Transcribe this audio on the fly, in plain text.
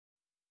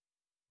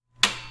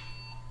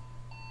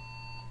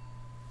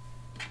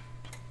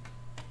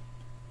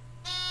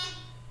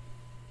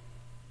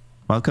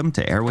Welcome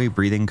to Airway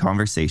Breathing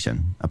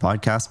Conversation, a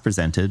podcast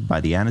presented by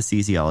the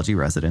anesthesiology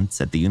residents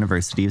at the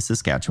University of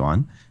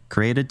Saskatchewan,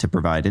 created to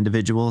provide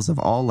individuals of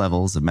all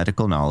levels of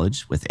medical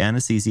knowledge with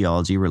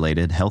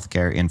anesthesiology-related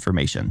healthcare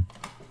information.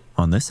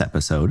 On this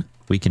episode,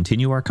 we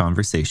continue our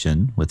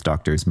conversation with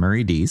Drs.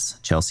 Murray Dease,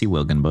 Chelsea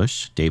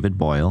Wilgenbusch, David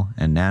Boyle,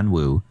 and Nan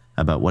Wu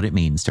about what it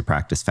means to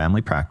practice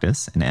family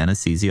practice and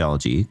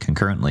anesthesiology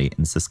concurrently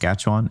in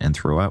Saskatchewan and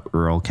throughout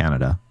rural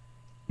Canada.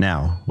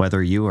 Now,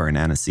 whether you are an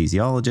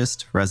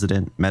anesthesiologist,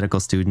 resident, medical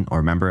student,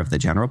 or member of the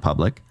general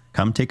public,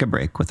 come take a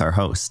break with our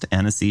host,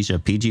 Anesthesia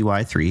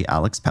PGY3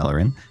 Alex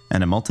Pellerin,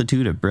 and a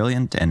multitude of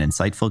brilliant and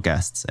insightful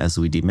guests as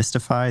we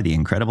demystify the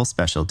incredible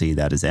specialty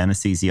that is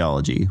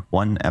anesthesiology,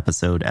 one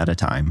episode at a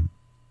time.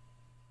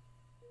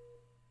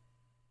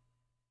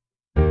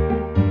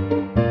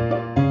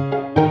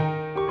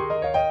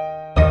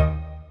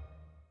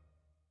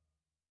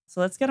 So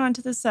let's get on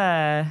to this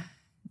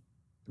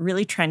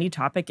really trendy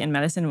topic in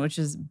medicine, which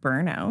is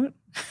burnout,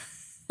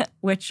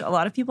 which a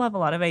lot of people have a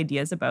lot of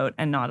ideas about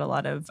and not a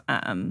lot of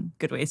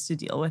good ways to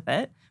deal with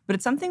it. But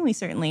it's something we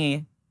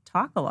certainly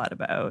talk a lot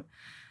about.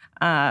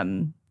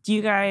 Do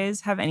you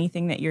guys have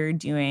anything that you're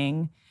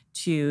doing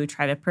to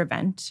try to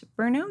prevent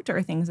burnout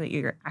or things that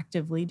you're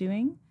actively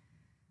doing?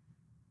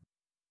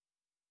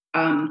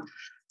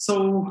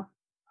 So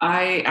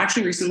I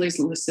actually recently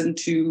listened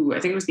to, I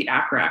think it was the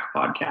ACRAC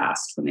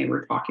podcast when they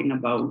were talking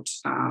about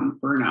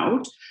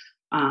burnout.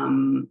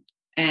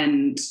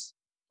 And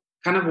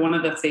kind of one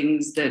of the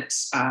things that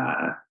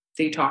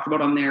they talked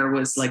about on there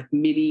was like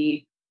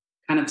mini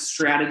kind of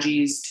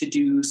strategies to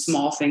do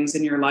small things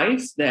in your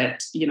life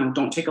that, you know,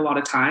 don't take a lot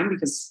of time.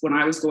 Because when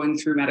I was going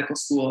through medical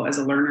school as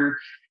a learner,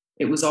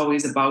 it was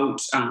always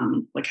about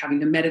like having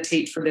to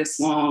meditate for this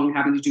long,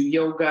 having to do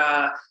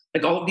yoga,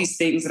 like all of these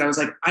things that I was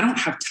like, I don't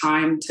have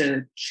time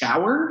to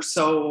shower,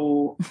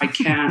 so I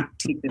can't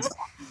take this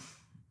off.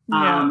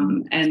 Yeah.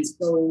 And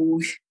so,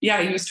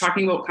 yeah, he was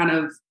talking about kind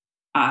of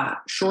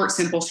short,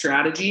 simple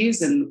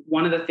strategies. And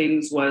one of the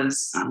things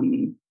was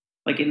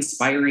like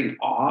inspiring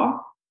awe,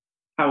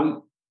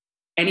 how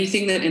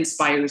anything that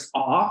inspires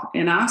awe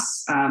in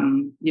us,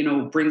 you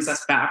know, brings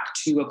us back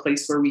to a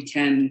place where we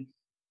can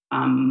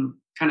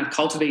kind of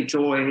cultivate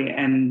joy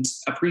and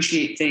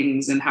appreciate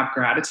things and have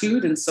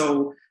gratitude. And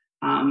so,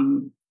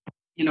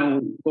 you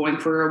know, going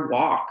for a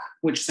walk,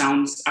 which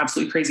sounds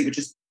absolutely crazy, but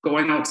just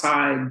going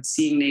outside,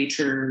 seeing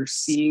nature,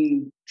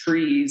 seeing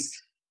trees,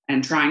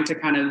 and trying to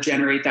kind of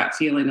generate that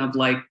feeling of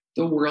like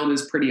the world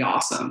is pretty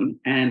awesome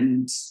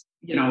and,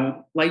 you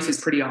know, life is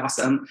pretty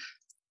awesome.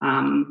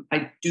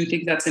 I do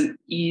think that's an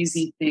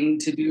easy thing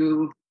to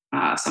do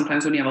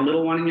sometimes when you have a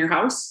little one in your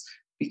house,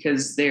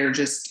 because they're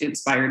just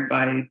inspired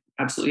by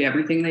absolutely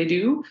everything they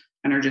do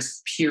and are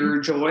just pure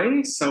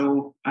joy.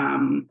 So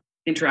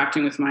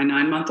interacting with my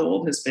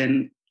 9-month-old has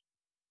been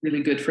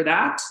really good for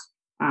that.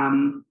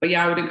 But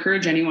yeah, I would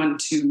encourage anyone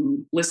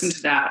to listen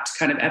to that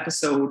kind of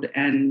episode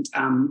and I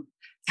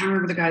can't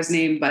remember the guy's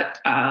name, but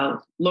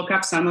look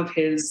up some of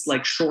his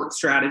like short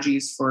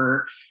strategies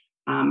for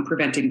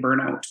preventing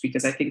burnout,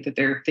 because I think that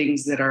there are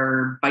things that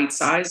are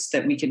bite-sized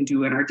that we can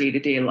do in our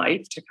day-to-day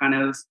life to kind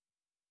of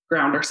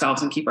ground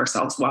ourselves and keep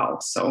ourselves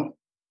well. So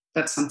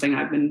that's something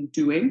I've been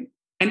doing.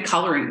 And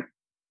coloring.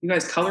 You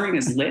guys, coloring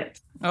is lit.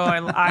 Oh,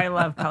 I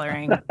love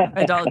coloring.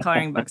 Adult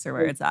coloring books are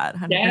where it's at,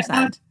 100%.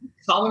 Yeah,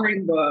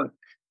 coloring book.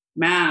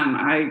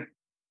 Man,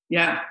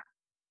 yeah,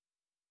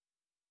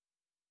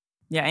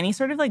 any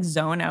sort of like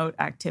zone out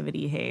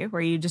activity, hey,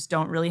 where you just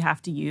don't really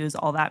have to use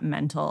all that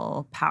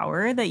mental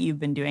power that you've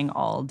been doing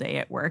all day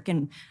at work.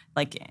 And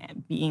like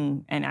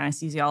being an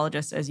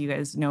anesthesiologist, as you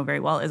guys know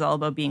very well, is all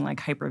about being like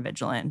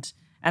hypervigilant.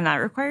 And that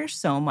requires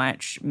so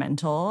much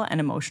mental and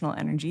emotional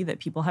energy that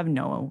people have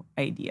no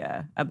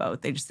idea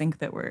about. They just think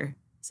that we're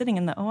sitting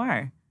in the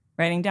OR,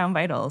 writing down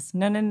vitals.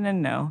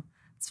 No.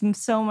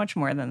 It's so much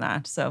more than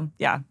that. So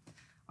yeah,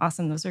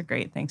 awesome. Those are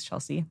great. Thanks,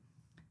 Chelsea.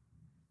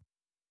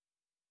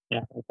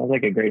 Yeah, it sounds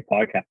like a great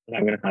podcast that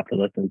I'm going to have to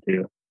listen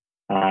to.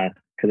 Because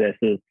this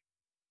is,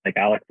 like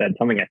Alex said,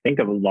 something I think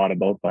of a lot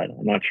about, but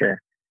I'm not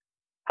sure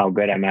how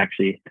good I'm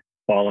actually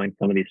following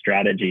some of these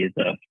strategies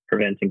of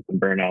preventing some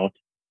burnout.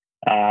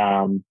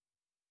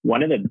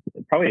 One of the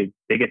probably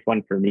biggest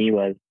one for me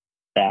was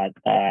that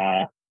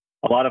a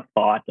lot of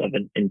thought of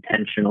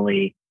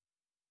intentionally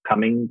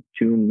coming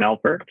to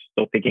Melfort.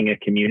 So picking a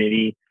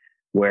community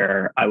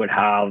where I would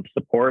have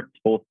support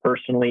both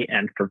personally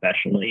and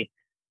professionally.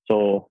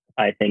 So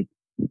I think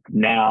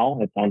now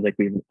it sounds like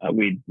we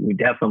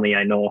definitely,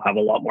 I know, have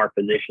a lot more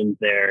physicians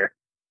there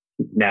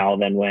now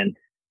than when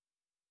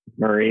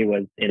Murray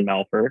was in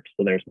Melfort.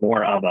 So there's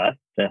more of us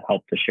to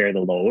help to share the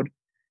load.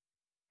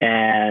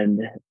 And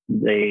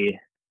there's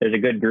a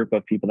good group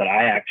of people that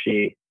I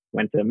actually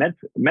went to med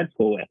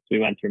school with. We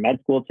went through med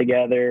school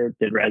together,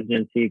 did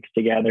residency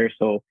together.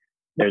 So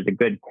there's a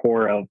good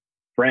core of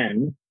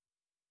friends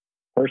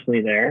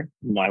personally there.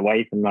 My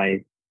wife and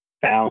my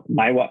family,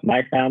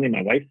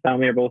 my wife's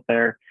family are both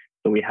there.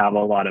 So we have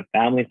a lot of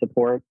family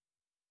support.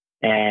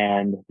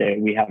 And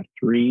we have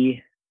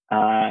 3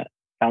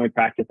 family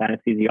practice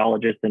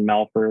anesthesiologist in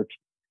Melfort,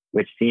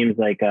 which seems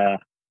like a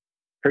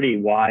pretty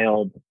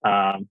wild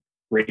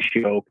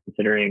ratio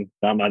considering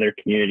some other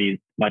communities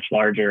much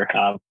larger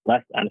have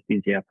less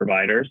anesthesia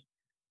providers.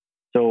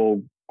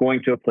 So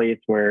going to a place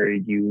where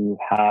you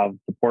have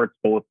supports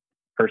both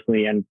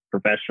personally and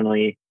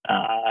professionally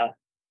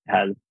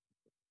has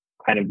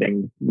kind of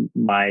been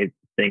my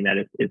thing that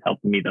is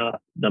helping me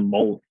the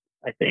most,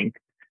 I think.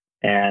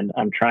 And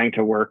I'm trying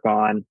to work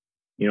on,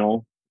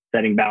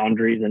 setting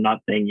boundaries and not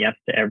saying yes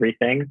to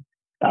everything.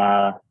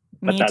 But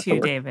Me that's too, a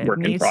David. work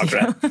Me in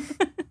progress.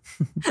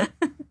 too.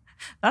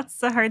 That's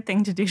the hard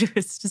thing to do,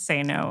 is to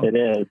say no. It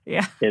is.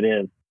 Yeah. It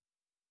is.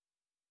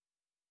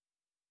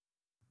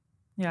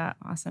 Yeah.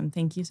 Awesome.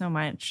 Thank you so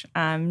much.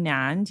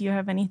 Nan, do you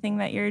have anything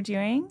that you're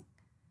doing?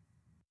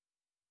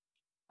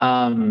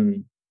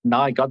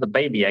 Now I got the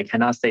baby. I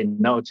cannot say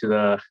no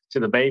to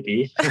the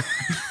baby.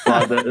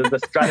 Well, the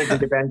strategy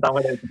depends on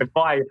whether it's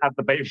before I have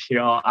the baby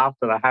or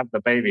after I have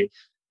the baby.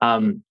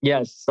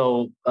 Yes.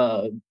 So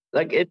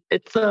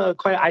it's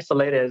quite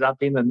isolated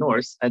up in the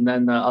north, and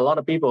then a lot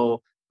of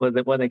people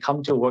when they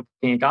come to work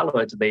in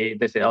Iqaluit,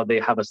 they say, oh,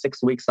 they have a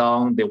 6 weeks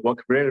on. They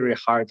work really,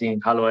 really hard in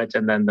Iqaluit,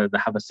 and then they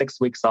have a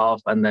 6 weeks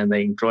off, and then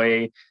they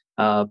enjoy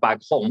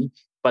back home.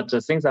 But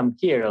since I'm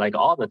here like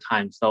all the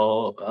time,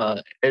 so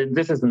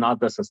this is not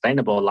the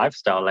sustainable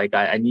lifestyle. Like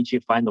I need to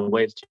find a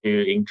way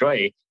to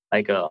enjoy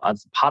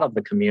as part of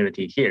the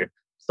community here.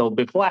 So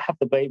before I have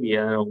the baby,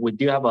 we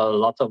do have a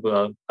lot of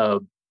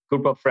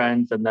group of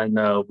friends, and then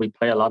we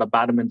play a lot of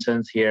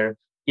badmintons here.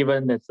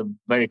 Even it's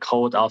very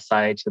cold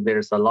outside,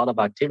 there's a lot of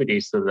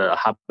activities that are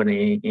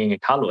happening in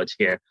Iqaluit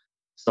here.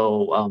 So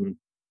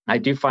I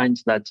do find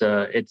that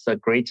it's a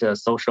great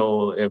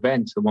social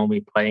event when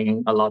we're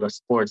playing a lot of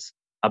sports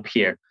up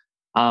here.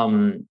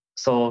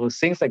 So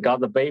since I got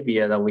the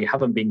baby, we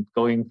haven't been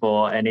going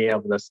for any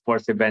of the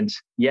sports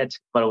events yet,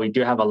 but we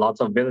do have a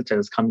lot of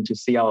visitors coming to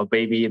see our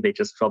baby. They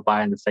just drop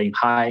by and saying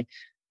hi.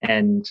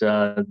 And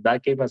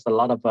that gave us a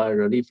lot of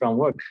relief from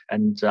work.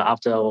 And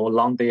after a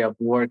long day of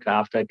work,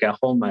 after I get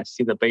home, I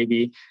see the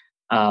baby.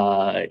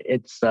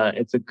 It's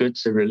a good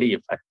relief.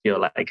 I feel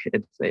like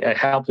it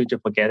helps you to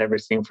forget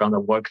everything from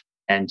the work,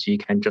 and you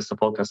can just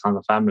focus on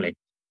the family.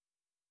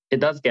 It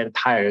does get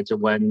tired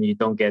when you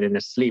don't get any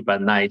sleep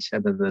at night,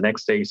 and then the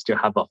next day you still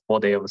have a full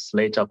day of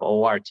slate of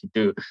OR to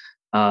do.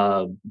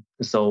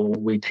 So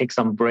we take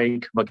some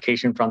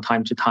vacation from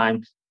time to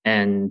time,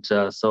 and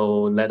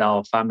so let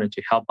our family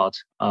to help out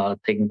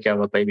taking care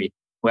of a baby.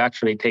 We're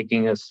actually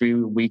taking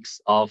 3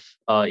 weeks off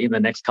in the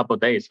next couple of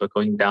days. We're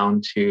going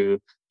down to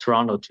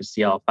Toronto to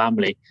see our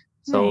family.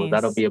 So Nice.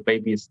 that'll be a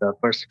baby's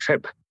first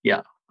trip.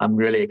 Yeah, I'm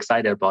really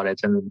excited about it,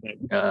 and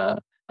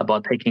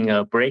about taking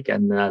a break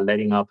and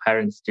letting our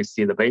parents to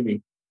see the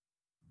baby.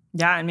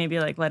 Yeah, and maybe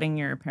like letting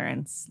your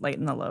parents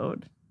lighten the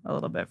load a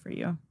little bit for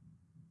you.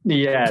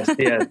 Yes.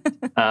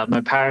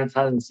 My parents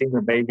hadn't seen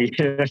the baby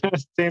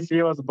since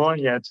he was born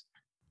yet.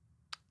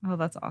 Oh,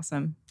 that's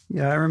awesome.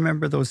 Yeah, I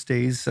remember those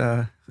days,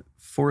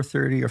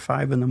 4:30 or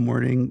 5 in the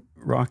morning,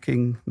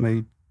 rocking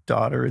my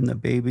daughter and the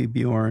baby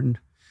Bjorn.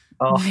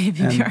 Oh,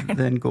 Baby and Bjorn.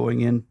 then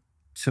going in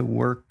to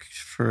work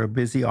for a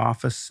busy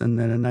office, and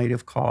then a night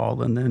of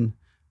call, and then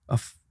a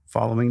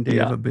following day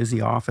of a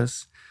busy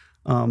office.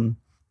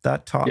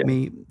 That taught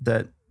me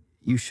that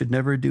you should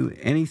never do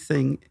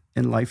anything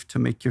in life to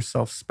make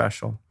yourself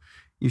special.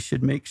 You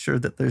should make sure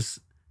that there's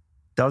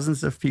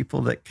dozens of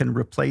people that can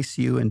replace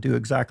you and do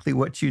exactly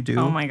what you do.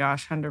 Oh my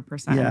gosh,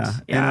 100%. Yeah.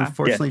 And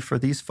unfortunately for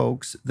these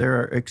folks,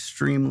 they're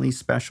extremely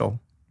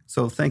special.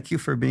 So thank you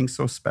for being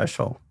so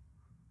special.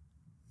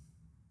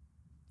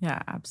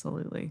 Yeah,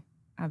 absolutely.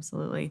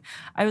 Absolutely.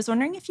 I was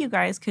wondering if you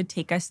guys could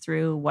take us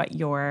through what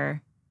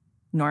your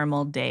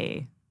normal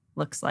day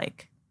looks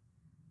like.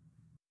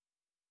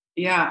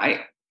 Yeah,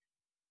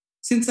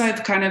 since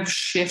I've kind of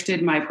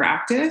shifted my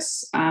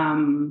practice,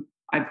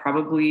 I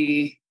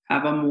probably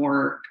have a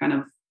more kind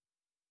of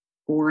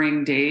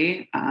boring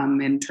day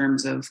in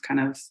terms of kind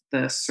of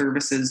the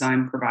services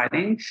I'm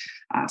providing.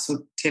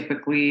 So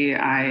typically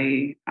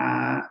I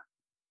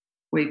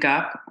wake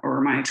up,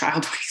 or my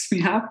child wakes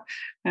me up,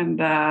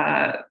 and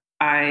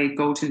I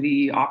go to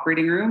the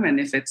operating room. And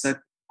if it's an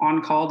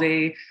on-call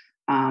day,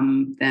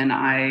 then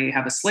I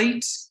have a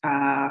slate,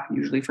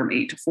 usually from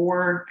 8 to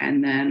 4,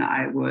 and then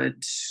I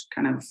would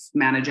kind of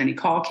manage any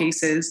call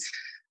cases.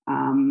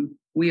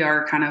 We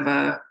are kind of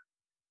a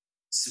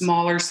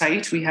smaller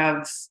site. We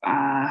have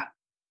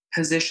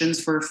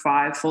positions for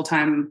 5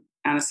 full-time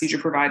anesthesia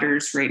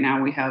providers. Right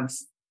now we have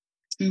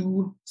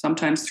 2,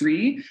 sometimes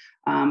 3.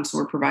 So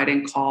we're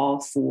providing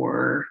call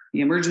for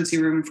the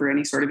emergency room for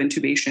any sort of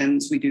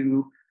intubations. We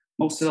do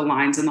most of the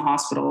lines in the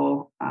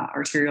hospital,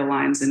 arterial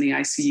lines in the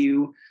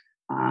ICU,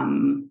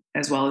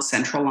 as well as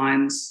central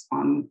lines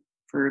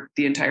for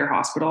the entire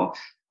hospital.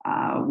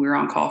 We're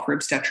on call for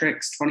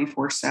obstetrics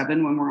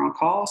 24/7 when we're on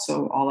call.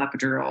 So all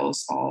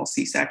epidurals, all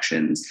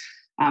C-sections.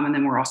 And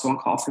then we're also on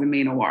call for the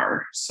main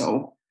OR.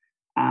 So,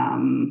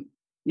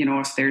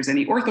 if there's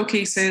any ortho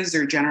cases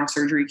or general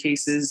surgery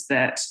cases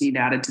that need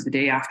added to the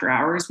day after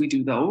hours, we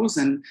do those.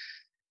 And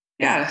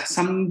Yeah,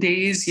 some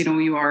days,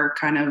 you are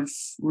kind of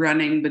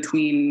running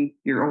between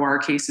your OR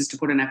cases to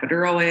put an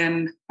epidural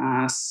in.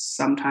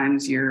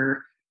 Sometimes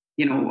you're,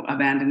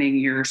 abandoning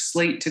your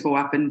slate to go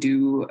up and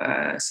do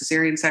a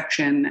cesarean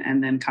section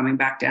and then coming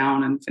back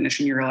down and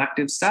finishing your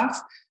elective stuff.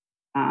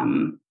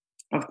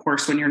 Of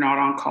course, when you're not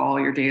on call,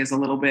 your day is a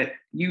little bit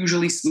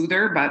usually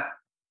smoother, but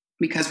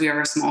because we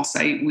are a small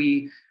site,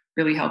 we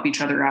really help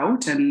each other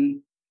out.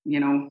 And,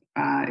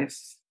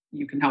 if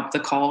you can help the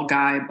call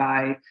guy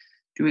by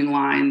doing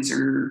lines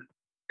or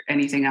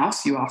anything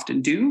else, you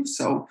often do.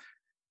 So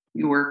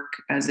we work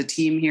as a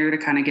team here to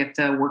kind of get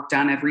the work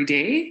done every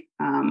day.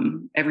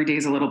 Every day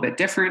is a little bit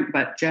different,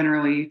 but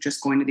generally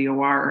just going to the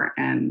OR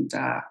and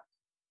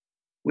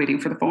waiting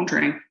for the phone to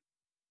ring.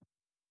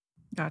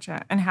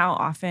 Gotcha. And how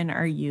often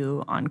are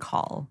you on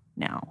call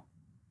now?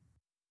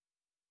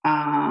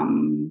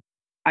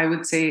 I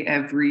would say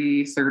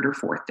every third or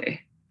fourth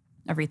day.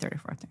 Every third or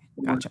fourth day.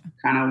 Gotcha.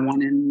 Kind of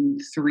 1 in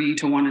 3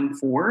 to 1 in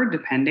 4,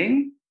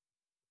 depending.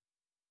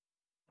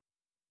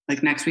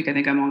 Like next week, I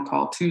think I'm on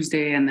call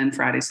Tuesday and then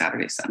Friday,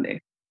 Saturday,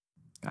 Sunday.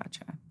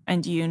 Gotcha.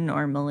 And do you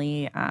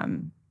normally,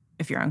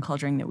 if you're on call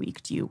during the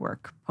week, do you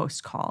work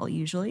post-call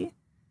usually?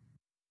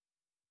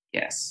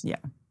 Yes. Yeah.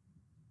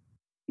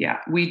 Yeah.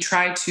 We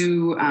try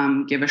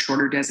to give a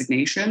shorter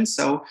designation.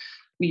 So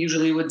we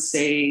usually would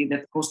say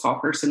that the post-call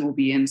person will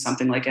be in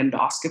something like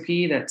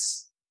endoscopy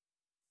that's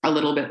a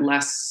little bit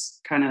less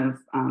kind of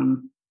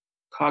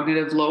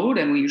cognitive load.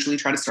 And we usually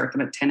try to start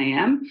them at 10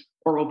 a.m.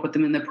 or we'll put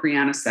them in the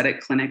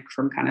pre-anesthetic clinic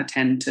from kind of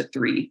 10 to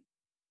 3.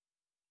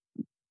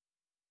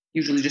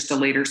 Usually just a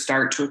later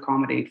start to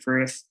accommodate for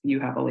if you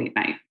have a late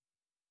night.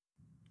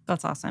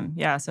 That's awesome.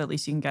 Yeah. So at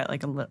least you can get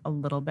like a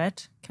little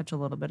bit, catch a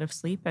little bit of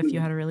sleep if you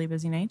had a really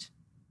busy night.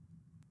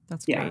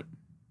 That's great.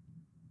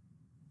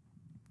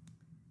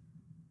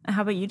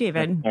 How about you,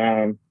 David?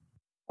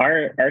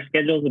 Our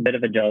schedule is a bit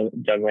of a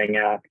juggling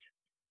act.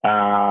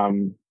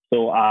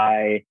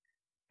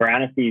 For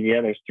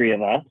anesthesia, there's 3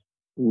 of us.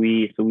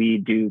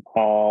 We do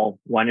call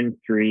 1 in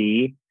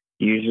 3.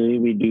 Usually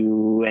we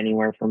do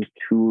anywhere from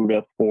 2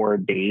 to 4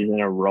 days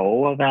in a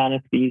row of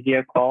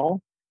anesthesia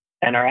call.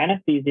 And our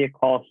anesthesia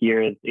call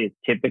here is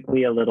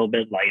typically a little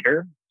bit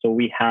lighter. So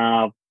we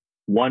have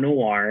 1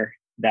 OR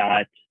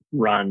that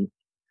runs.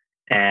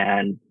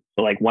 And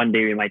so like one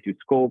day we might do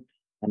scopes,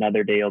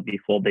 another day it'll be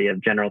full day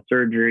of general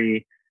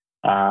surgery.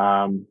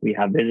 We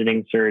have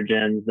visiting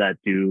surgeons that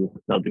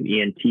they'll do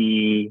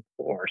ENT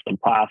or some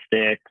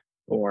plastics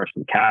or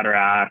some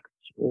cataracts,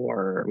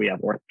 or we have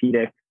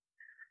orthopedics.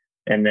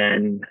 And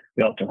then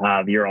we also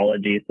have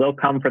urology. So they'll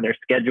come for their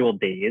scheduled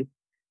days.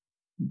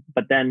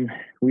 But then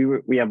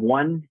we have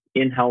 1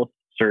 in-house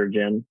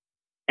surgeon,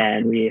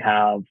 and we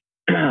have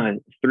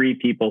 3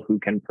 people who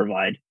can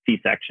provide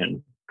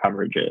C-section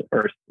coverages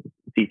or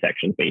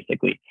C-sections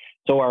basically.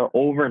 So our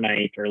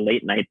overnight or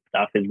late night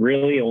stuff is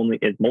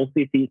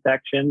mostly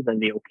C-sections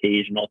and the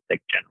occasional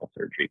sick general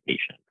surgery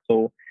patient.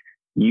 So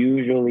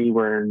usually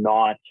we're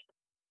not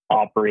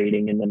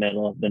operating in the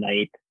middle of the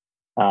night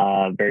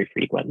very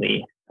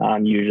frequently.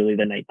 Usually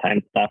the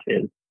nighttime stuff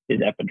is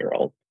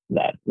epidurals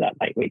that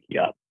might wake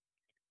you up.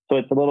 So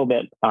it's a little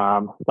bit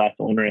less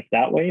onerous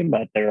that way,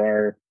 but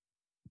there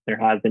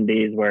has been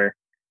days where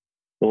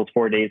those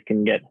 4 days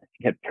can get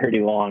pretty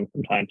long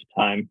from time to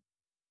time.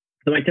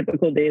 So my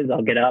typical days,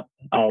 I'll get up,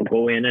 I'll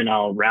go in and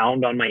I'll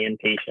round on my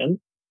inpatients.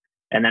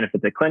 And then if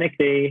it's a clinic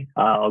day,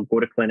 I'll go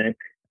to clinic.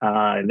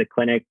 The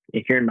clinic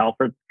here in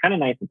Melfort, it's kind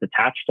of nice. It's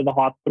attached to the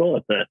hospital.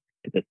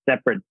 It's a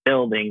separate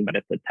building, but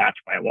it's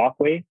attached by a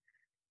walkway.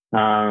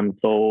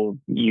 So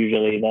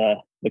usually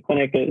the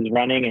clinic is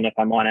running, and if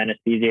I'm on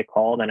anesthesia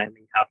call, then I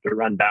may have to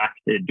run back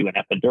to do an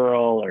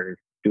epidural or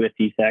do a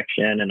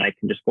C-section, and I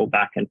can just go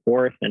back and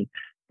forth. And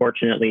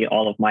fortunately,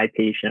 all of my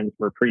patients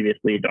were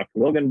previously Dr.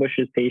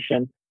 Wilgenbusch's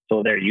patients,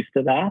 so they're used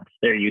to that.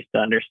 They're used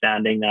to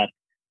understanding that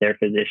their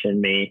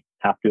physician may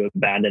have to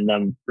abandon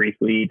them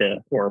briefly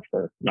or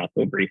for not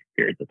so brief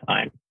periods of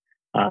time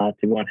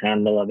to go and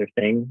handle other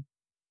things.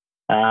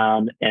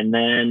 And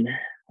then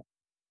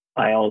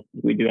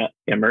we do an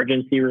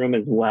emergency room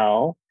as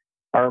well.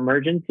 Our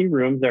emergency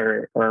rooms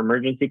our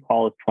emergency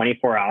call is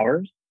 24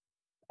 hours.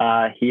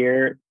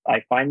 Here,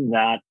 I find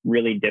that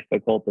really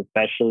difficult,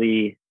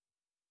 especially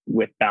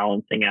with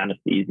balancing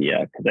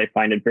anesthesia, because I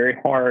find it very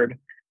hard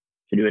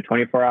to do a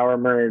 24-hour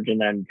emerge and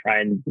then try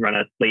and run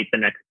a slate the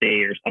next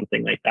day or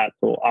something like that.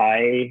 So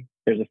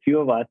there's a few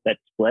of us that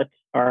split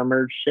our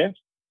emerge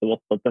shifts. So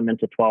we'll split them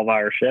into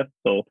 12-hour shifts.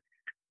 So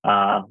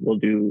we'll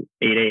do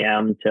 8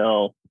 a.m.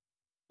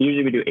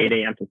 usually we do 8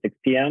 a.m. to 6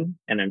 p.m.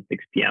 and then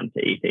 6 p.m.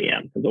 to 8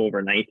 a.m. because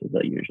overnight is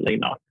usually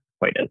not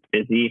quite as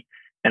busy.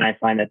 And I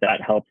find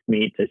that helps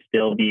me to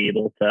still be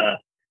able to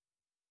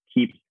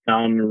keep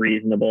some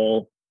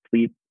reasonable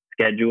sleep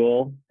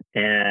schedule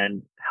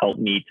and help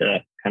me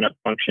to kind of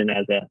function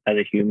as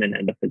a human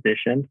and a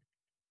physician.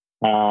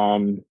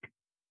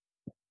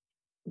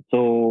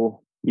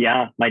 So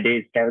yeah, my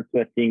day starts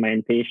with seeing my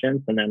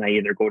inpatients, and then I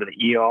either go to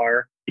the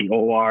ER, the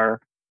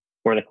OR,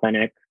 or the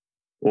clinic,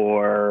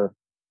 or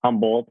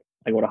Humboldt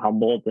I go to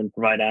Humboldt and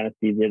provide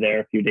anesthesia there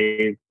a few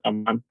days a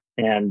month.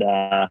 And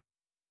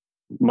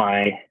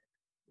my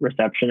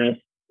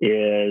receptionist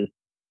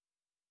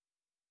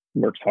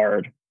works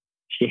hard.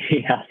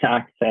 She has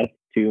access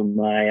to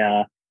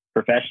my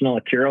professional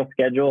Accuro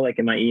schedule, like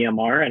in my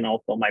EMR, and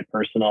also my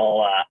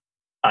personal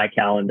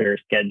iCalendar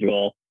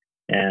schedule,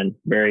 and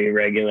very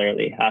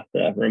regularly has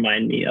to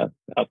remind me of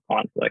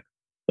conflicts.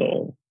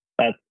 So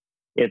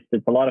it's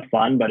a lot of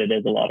fun, but it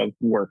is a lot of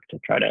work to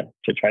try to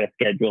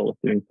schedule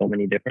doing so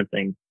many different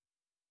things.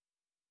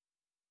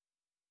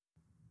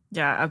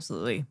 Yeah,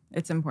 absolutely.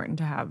 It's important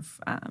to have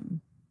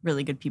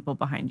really good people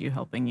behind you,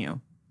 helping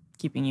you,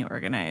 keeping you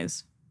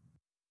organized.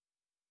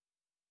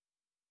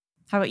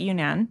 How about you,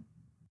 Nan?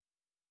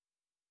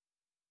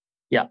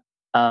 Yeah.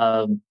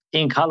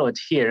 In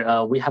college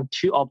here, we have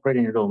 2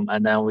 operating rooms,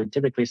 and then we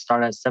typically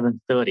start at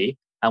 7:30,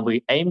 and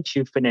we aim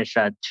to finish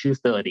at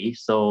 2:30.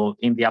 So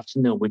in the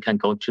afternoon, we can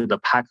go to the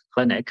PAC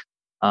clinic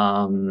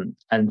and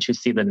to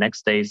see the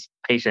next day's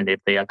patient if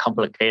they are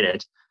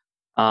complicated.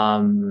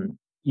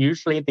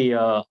 Usually the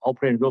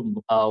operating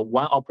room,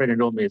 one operating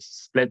room is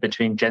split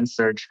between gen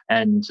surg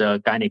and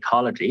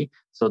gynecology.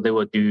 So they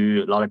will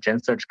do a lot of gen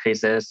surg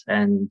cases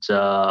and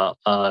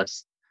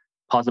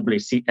possibly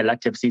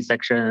elective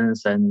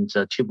C-sections and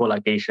tubal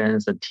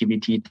ligations and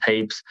TBT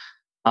tapes.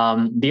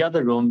 The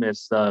other room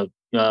is half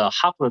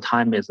of the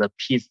time is a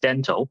peds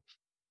dental,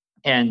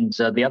 and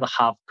the other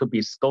half could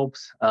be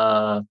scopes.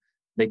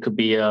 They could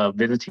be a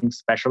visiting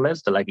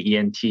specialist like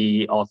ENT,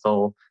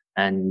 ortho,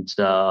 and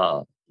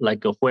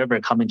like whoever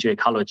coming to a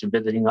college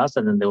visiting us,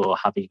 and then they will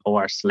have an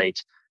OR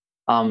slate.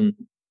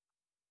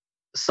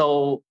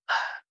 So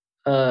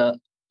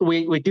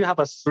we do have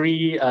a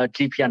 3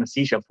 GP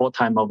anesthesia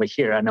full-time over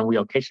here, and then we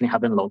occasionally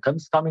have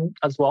locums coming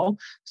as well.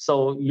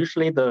 So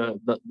usually the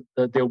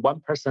one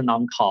person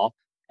on call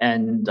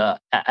and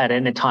at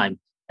any time.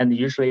 And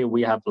usually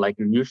we have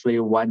usually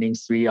 1 in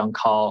 3 on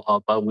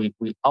call, but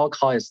our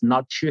call is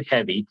not too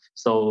heavy.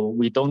 So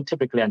we don't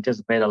typically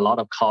anticipate a lot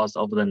of calls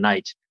over the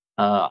night.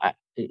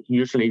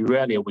 Usually,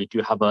 rarely, we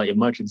do have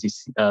emergency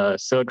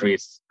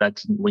surgeries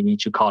that we need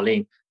to call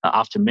in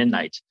after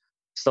midnight.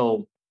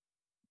 So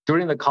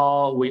during the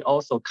call, we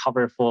also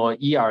cover for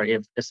ER,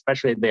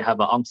 especially if they have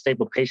an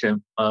unstable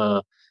patient.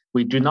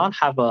 We do not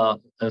have a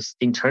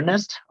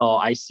internist or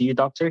ICU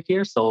doctor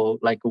here. So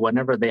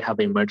whenever they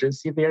have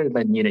emergency there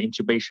that need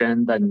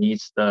intubation, that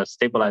needs the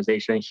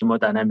stabilization,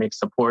 hemodynamic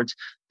support,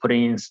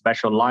 putting in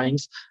special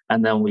lines,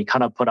 and then we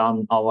kind of put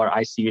on our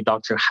ICU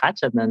doctor hat,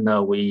 and then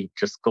we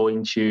just go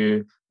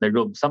into the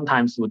room.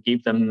 Sometimes we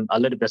give them a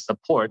little bit of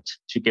support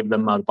to give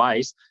them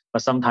advice,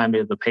 but sometimes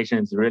if the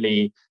patient is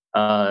really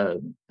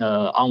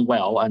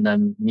unwell and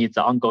then needs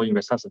the ongoing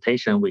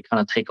resuscitation, we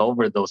kind of take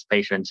over those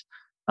patients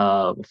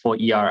for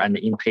ER and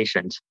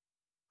inpatient.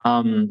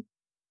 Our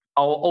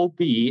OB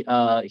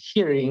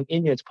here in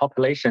Inuit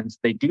populations,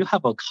 they do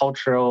have a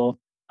cultural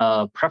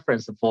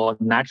preference for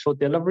natural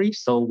delivery,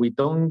 so we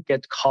don't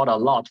get called a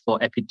lot for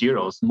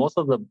epidurals. Most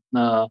of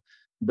the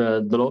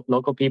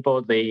local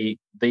people they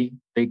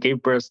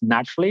gave birth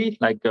naturally,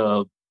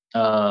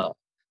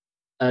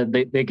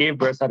 they gave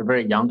birth at a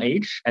very young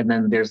age, and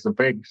then there's a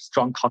very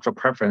strong cultural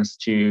preference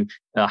to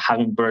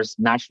having birth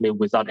naturally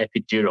without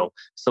epidural.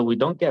 So we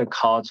don't get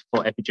called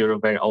for epidural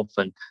very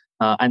often.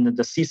 And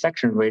the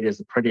C-section rate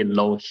is pretty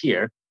low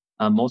here.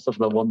 Most of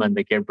the women,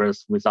 they gave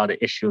birth without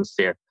issues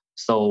there.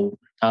 So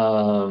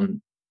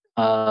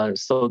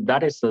so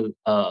that is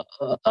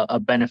a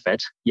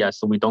benefit. Yeah,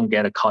 so we don't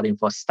get a calling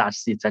for stat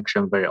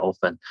C-section very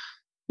often.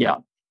 Yeah.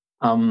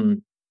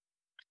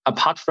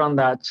 Apart from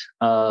that,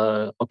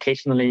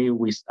 occasionally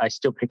I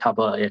still pick up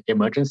an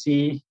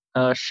emergency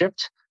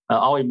shift.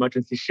 Our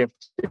emergency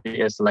shift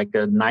is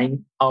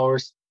 9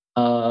 hours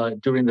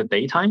during the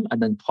daytime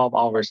and then 12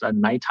 hours at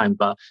nighttime.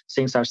 But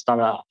since I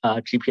started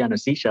GP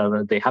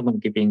anesthesia, they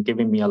haven't been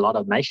giving me a lot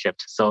of night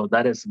shift. So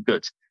that is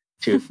good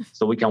too.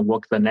 So we can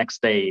work the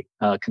next day,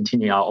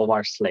 continue our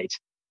OR slate.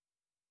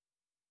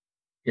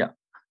 Yeah.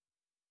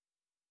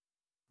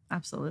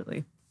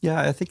 Absolutely. Yeah,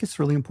 I think it's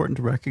really important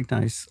to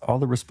recognize all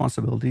the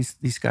responsibilities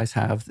these guys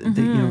have.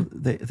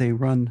 Mm-hmm. They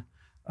run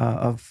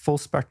a full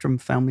spectrum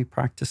family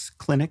practice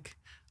clinic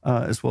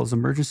as well as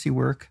emergency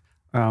work.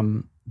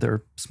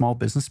 They're small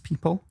business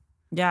people.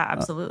 Yeah,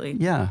 absolutely.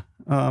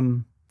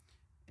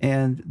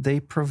 And they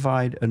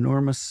provide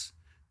enormous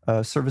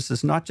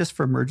services, not just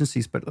for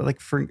emergencies,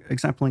 but for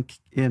example,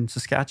 in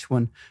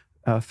Saskatchewan,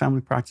 family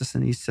practice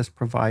and Dease just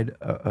provide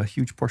a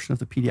huge portion of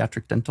the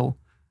pediatric dental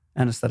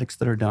anesthetics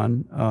that are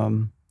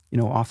done.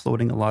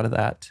 Offloading a lot of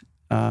that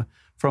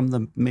from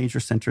the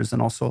major centers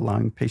and also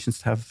allowing patients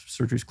to have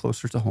surgeries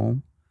closer to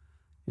home.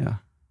 Yeah.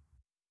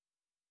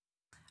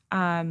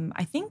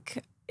 I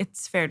think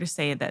it's fair to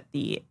say that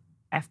the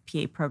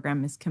FPA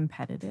program is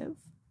competitive.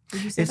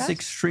 Would you say it's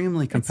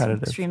extremely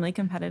competitive. It's extremely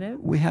competitive.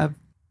 We have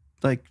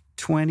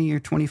 20 or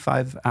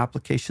 25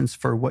 applications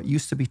for what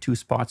used to be 2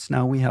 spots.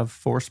 Now we have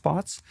 4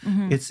 spots.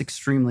 Mm-hmm. It's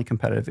extremely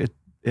competitive.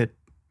 It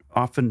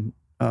often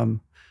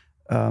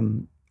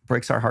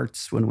breaks our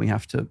hearts when we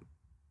have to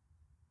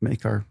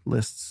make our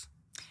lists.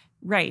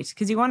 Right.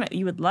 Because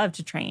you would love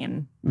to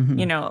train,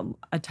 you know,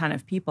 a ton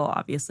of people,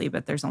 obviously,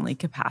 but there's only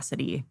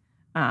capacity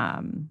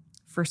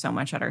for so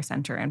much at our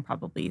center, and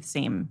probably the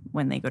same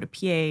when they go to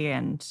PA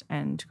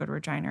and go to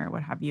Regina or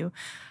what have you.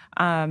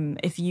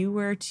 If you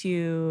were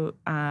to,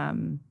 I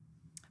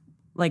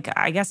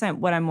guess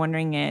what I'm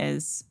wondering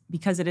is,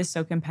 because it is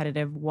so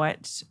competitive,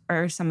 what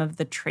are some of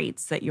the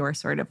traits that you're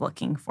sort of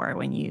looking for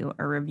when you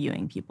are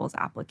reviewing people's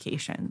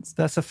applications?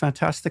 That's a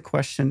fantastic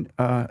question.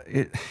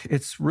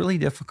 It's really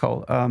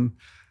difficult.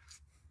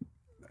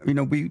 You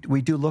know,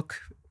 we do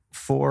look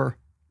for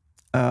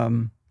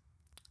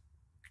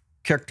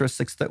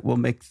characteristics that will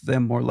make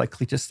them more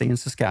likely to stay in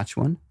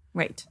Saskatchewan.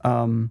 Right.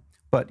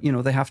 But, you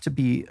know,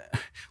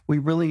 we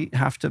really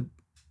have to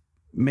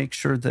make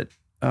sure that,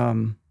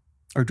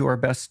 or do our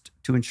best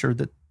to ensure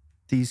that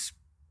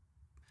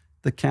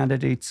the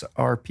candidates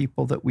are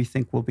people that we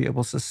think will be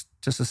able to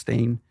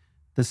sustain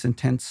this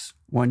intense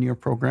 1-year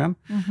program.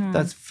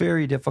 That's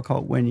very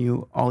difficult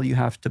when all you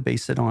have to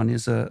base it on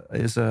is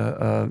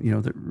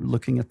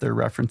looking at their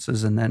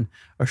references and then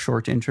a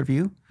short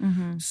interview.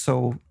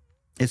 So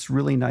it's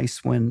really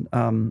nice when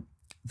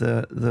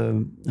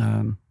the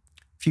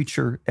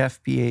future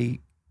FBA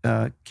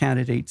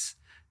candidates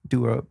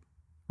do a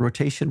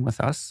rotation with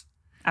us.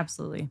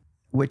 Absolutely.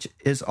 Which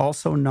is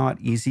also not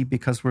easy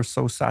because we're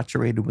so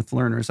saturated with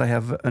learners. I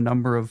have a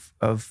number of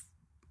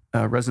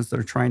residents that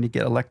are trying to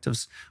get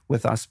electives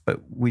with us,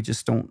 but we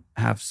just don't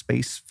have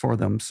space for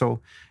them. So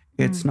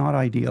it's not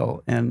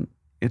ideal, and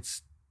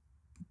it's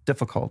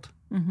difficult.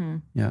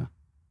 Yeah.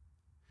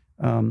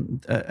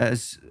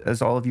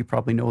 As all of you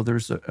probably know,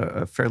 there's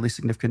a fairly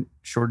significant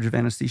shortage of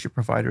anesthesia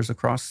providers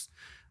across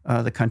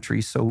the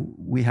country. So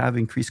we have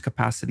increased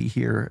capacity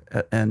here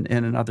and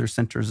in other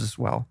centers as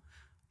well.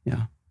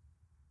 Yeah.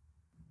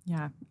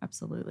 Yeah,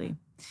 absolutely.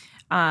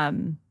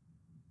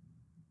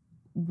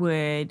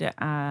 Would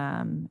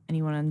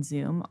anyone on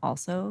Zoom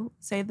also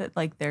say that,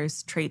 like,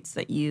 there's traits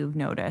that you've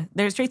noticed?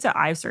 There's traits that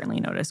I've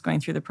certainly noticed going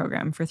through the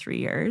program for 3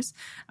 years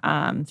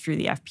through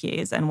the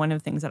FPAs. And one of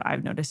the things that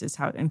I've noticed is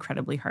how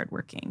incredibly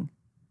hardworking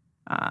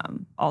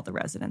all the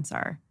residents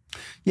are.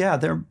 Yeah,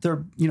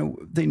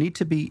 they need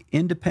to be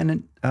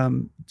independent,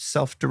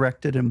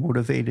 self-directed and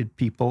motivated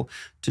people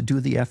to do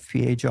the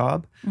FPA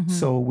job.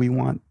 So we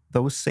want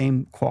those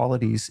same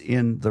qualities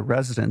in the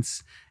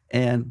residents.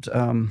 And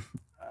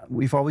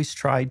we've always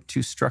tried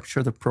to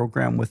structure the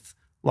program with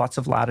lots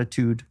of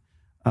latitude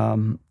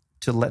to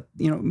let,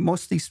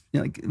 most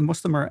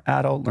of them are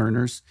adult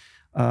learners.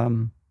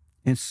 So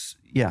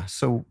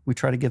we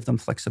try to give them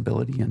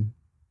flexibility and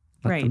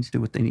let them do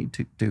what they need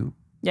to do.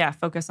 Yeah,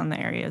 focus on the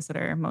areas that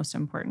are most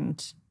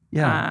important.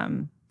 Yeah.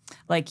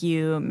 Like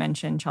you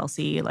mentioned,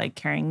 Chelsea, like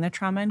carrying the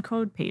trauma and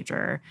code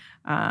pager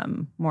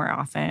more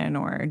often,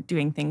 or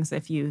doing things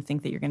if you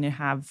think that you're going to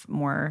have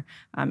more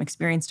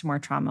experience to more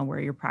trauma where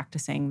you're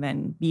practicing,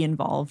 then be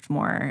involved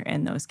more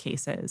in those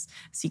cases.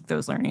 Seek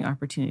those learning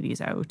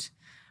opportunities out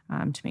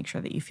to make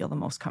sure that you feel the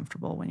most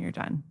comfortable when you're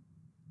done.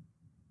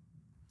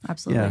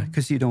 Absolutely. Yeah,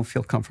 because you don't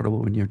feel comfortable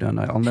when you're done.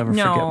 I'll never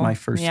forget my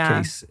first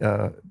case.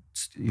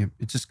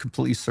 It's just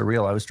completely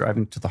surreal. I was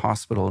driving to the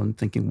hospital and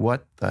thinking,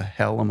 what the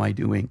hell am I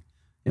doing?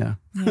 Yeah.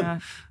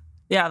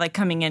 Yeah, like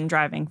coming in,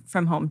 driving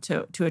from home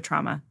to a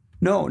trauma.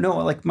 No,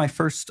 like my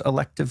first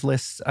elective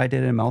list I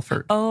did in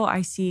Melfort. Oh,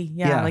 I see.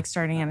 Yeah, like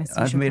starting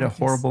anesthesia. I've made a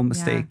horrible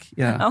mistake.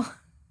 Yeah. Oh.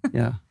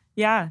 Yeah.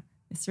 Yeah,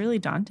 it's really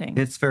daunting.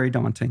 It's very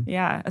daunting.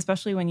 Yeah,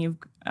 especially when you've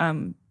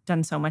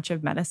done so much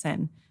of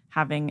medicine,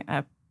 having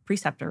a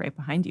preceptor right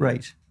behind you.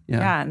 Right. Yeah.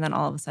 Yeah, and then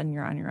all of a sudden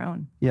you're on your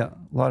own. Yeah,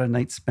 a lot of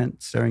nights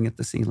spent staring at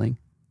the ceiling.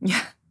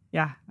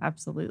 Yeah,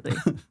 absolutely.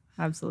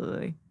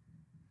 Absolutely.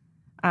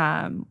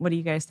 What do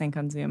you guys think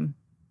on Zoom?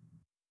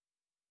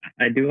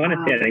 I do want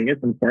to say, I think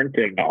it's important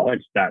to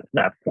acknowledge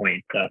that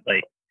point that,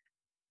 like,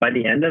 by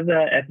the end of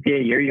the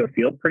FBA year, you'll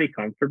feel pretty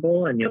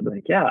comfortable and you'll be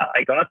like, yeah,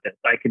 I got this.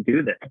 I could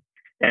do this.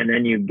 And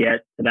then you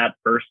get to that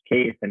first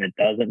case and it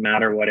doesn't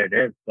matter what it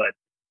is, but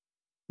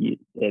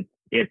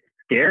it's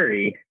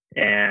scary.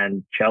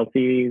 And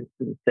Chelsea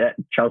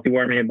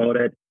warned me about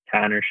it.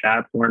 Tanner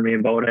Schatz warned me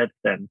about it.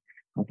 And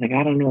I was like,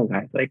 I don't know,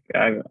 guys. Like,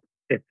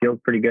 it feels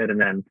pretty good.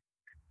 And then,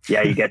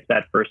 you get to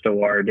that first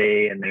OR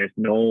day and there's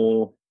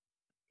no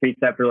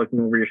preceptor looking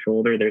over your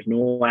shoulder. There's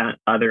no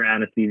other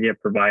anesthesia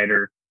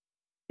provider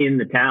in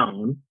the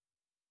town.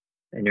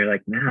 And you're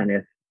like, man,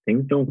 if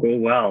things don't go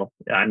well,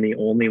 I'm the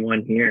only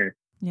one here.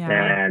 Yeah.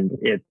 And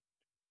it's,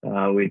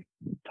 we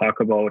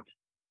talk about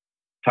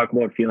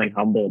feeling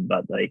humbled,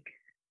 but like,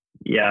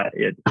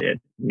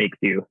 it makes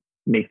you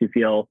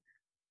feel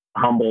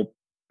humble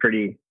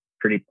pretty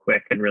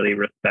quick, and really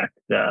respect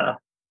the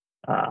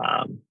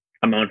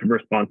amount of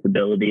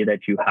responsibility that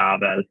you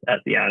have as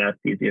the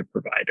anesthesia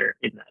provider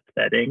in that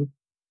setting.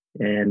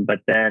 But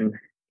then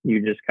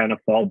you just kind of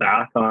fall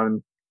back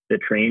on the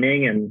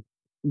training and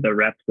the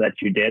reps that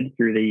you did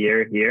through the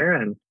year here,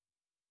 and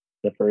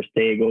the first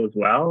day goes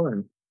well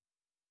and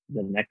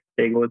the next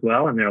day goes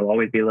well, and there'll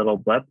always be little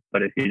blips.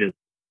 But if you just,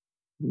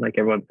 like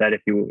everyone said,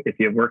 if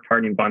you've worked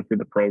hard and you've gone through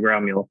the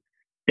program, you'll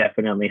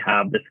definitely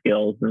have the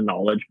skills and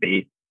knowledge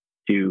base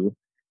to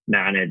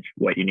manage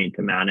what you need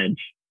to manage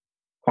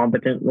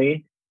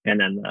competently, and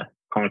then the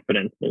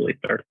confidence slowly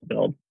starts to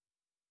build.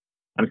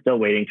 I'm still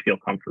waiting to feel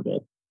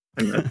comfortable.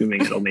 I'm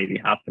assuming it'll maybe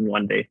happen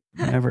one day.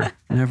 Never.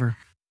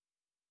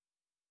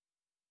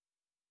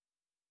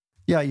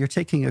 Yeah, you're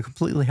taking a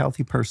completely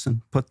healthy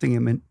person, putting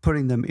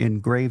them in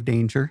grave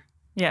danger.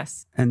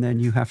 Yes. And then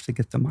you have to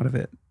get them out of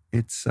it.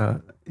 It's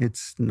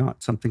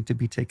not something to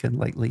be taken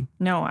lightly.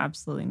 No,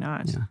 absolutely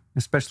not. Yeah,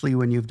 especially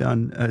when you've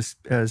done as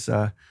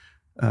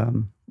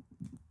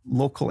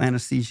local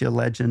anesthesia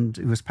legend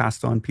who was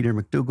passed on, Peter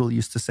McDougall,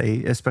 used to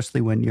say, especially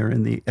when you're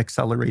in the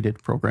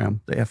accelerated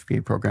program, the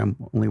FPA program,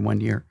 only 1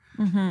 year.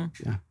 Mm-hmm.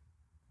 Yeah.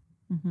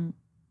 Mm-hmm.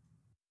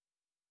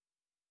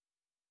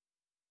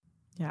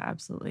 Yeah,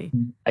 absolutely.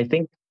 I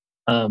think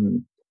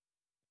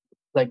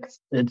like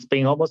it's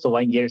been almost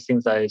 1 year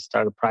since I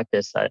started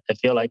practice. I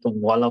feel like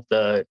one of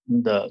the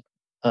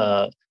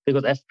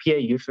because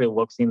FPA usually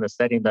works in the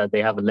setting that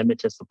they have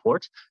limited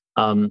support.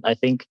 I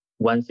think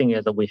one thing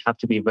is that we have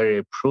to be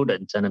very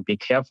prudent and be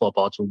careful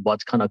about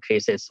what kind of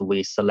cases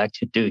we select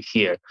to do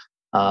here.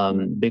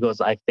 Because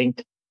I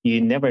think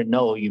you never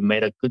know, you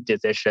made a good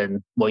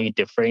decision when you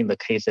deferring the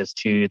cases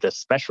to the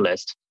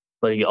specialist,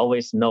 but you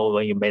always know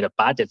when you made a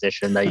bad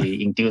decision that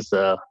you induce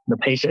the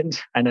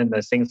patient and then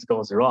the things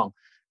goes wrong.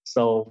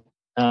 So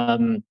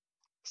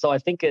I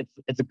think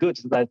it's good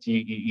that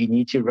you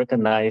need to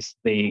recognize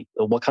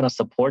what kind of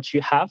support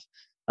you have.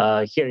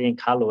 Here in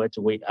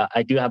Iqaluit,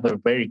 I do have a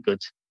very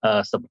good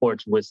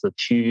support with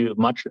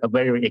a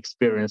very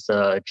experienced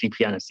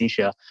GP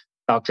anesthesia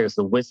doctors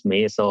with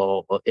me.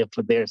 So if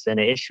there's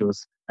any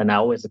issues, and I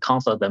always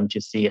consult them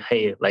to see,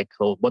 hey, like,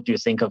 what do you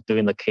think of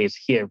doing the case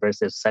here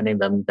versus sending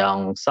them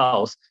down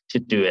south to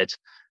do it?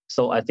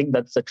 So I think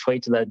that's a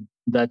trait that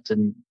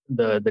the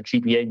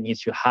GPA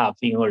needs to have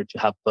in order to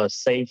have a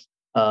safe,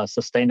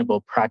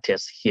 sustainable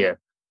practice here.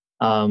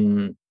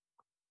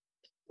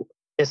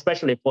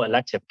 Especially for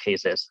elective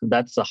cases,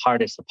 that's the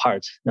hardest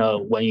part.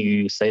 When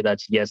you say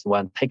that, yes,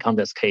 one take on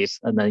this case,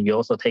 and then you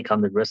also take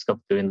on the risk of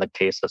doing the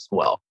case as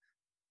well.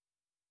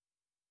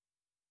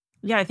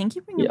 Yeah, I think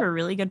you bring up a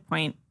really good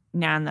point,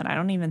 Nan, that I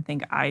don't even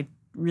think I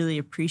really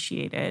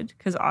appreciated,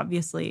 because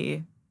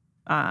obviously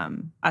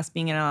us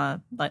being in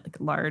a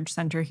large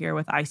center here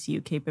with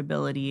ICU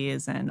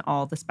capabilities and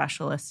all the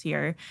specialists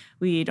here,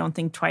 we don't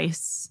think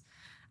twice.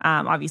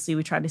 Obviously,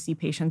 we try to see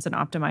patients and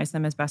optimize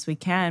them as best we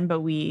can, but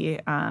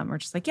we're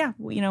just like, yeah,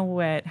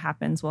 what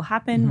happens will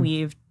happen. Mm-hmm.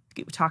 We've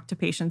talked to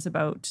patients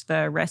about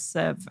the risks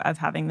of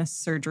having this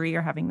surgery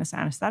or having this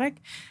anesthetic,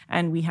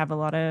 and we have a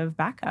lot of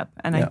backup.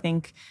 And I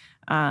think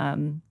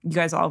you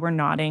guys all were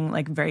nodding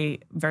like very,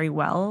 very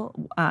well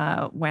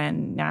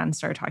when Nan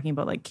started talking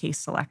about like case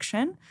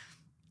selection.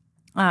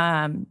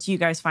 Do you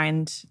guys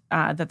find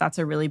that that's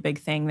a really big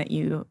thing that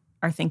you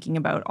are thinking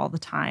about all the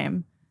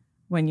time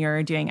when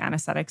you're doing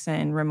anesthetics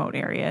in remote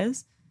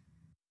areas?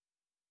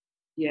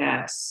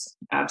 Yes,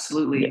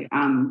 absolutely.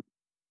 I'm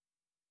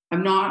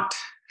not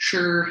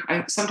sure.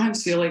 I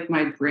sometimes feel like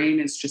my brain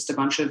is just a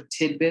bunch of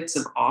tidbits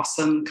of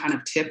awesome kind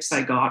of tips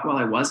I got while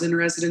I was in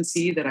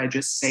residency that I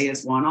just say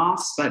as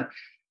one-offs. But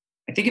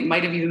I think it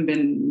might have even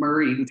been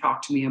Murray who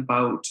talked to me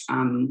about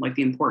like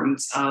the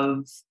importance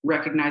of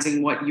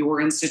recognizing what your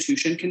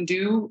institution can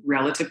do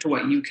relative to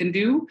what you can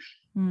do.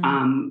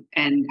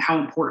 And how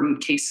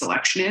important case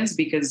selection is,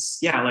 because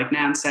like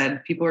Nan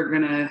said, people are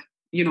going to,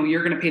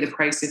 you're going to pay the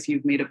price if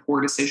you've made a poor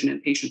decision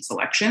in patient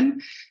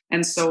selection.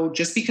 And so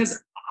just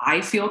because I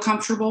feel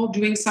comfortable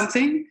doing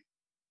something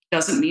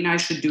doesn't mean I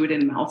should do it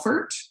in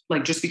Melfort.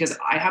 Like, just because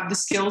I have the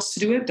skills to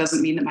do it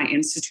doesn't mean that my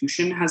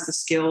institution has the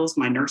skills,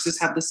 my nurses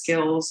have the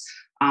skills,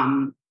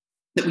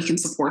 that we can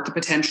support the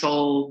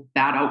potential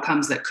bad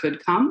outcomes that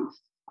could come.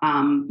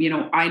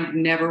 I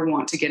never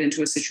want to get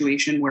into a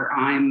situation where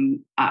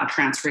I'm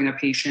transferring a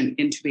patient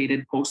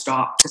intubated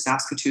post-op to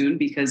Saskatoon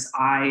because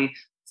I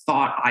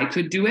thought I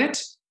could do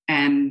it,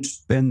 and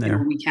been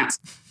there. We can't.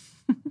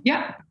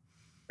 Yeah.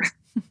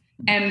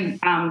 And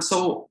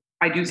so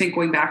I do think,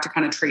 going back to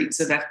kind of traits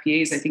of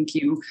FPAs, I think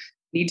you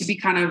need to be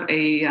kind of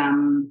a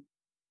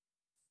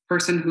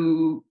person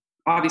who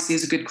obviously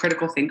is a good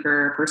critical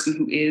thinker, a person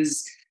who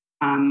is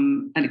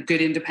a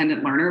good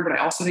independent learner, but I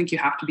also think you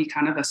have to be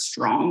kind of a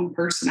strong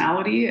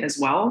personality as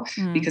well,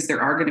 because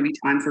there are going to be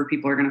times where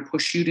people are going to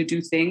push you to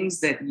do things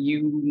that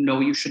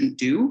you shouldn't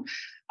do.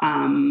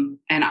 And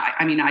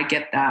I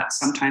get that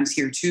sometimes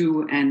here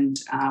too. And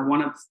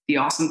one of the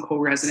awesome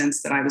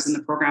co-residents that I was in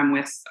the program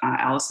with,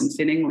 Alison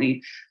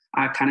Finningley,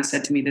 kind of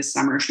said to me this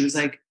summer, she was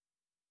like,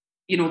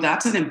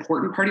 that's an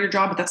important part of your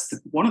job, but that's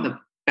one of the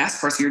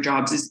best parts of your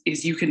jobs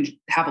is you can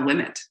have a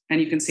limit,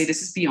 and you can say,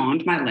 this is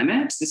beyond my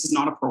limit. This is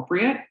not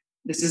appropriate.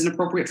 This isn't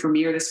appropriate for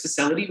me or this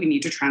facility. We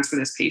need to transfer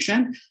this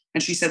patient.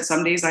 And she said,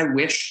 some days I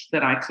wish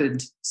that I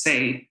could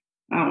say,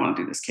 I don't want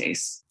to do this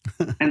case.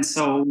 And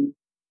so,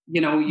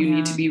 you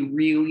need to be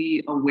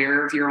really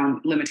aware of your own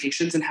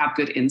limitations and have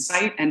good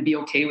insight and be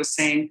okay with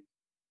saying,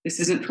 this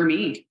isn't for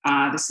me.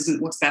 This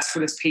isn't what's best for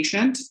this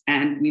patient.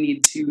 And we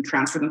need to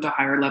transfer them to a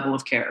higher level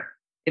of care.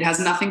 It has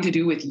nothing to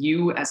do with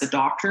you as a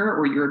doctor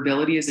or your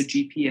ability as a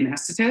GP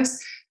anesthetist,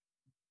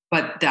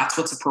 but that's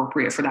what's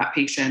appropriate for that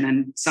patient.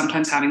 And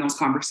sometimes having those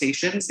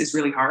conversations is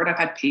really hard. I've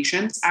had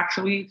patients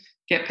actually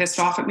get pissed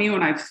off at me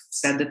when I've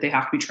said that they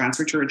have to be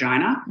transferred to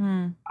Regina.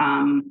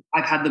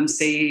 I've had them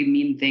say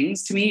mean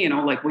things to me,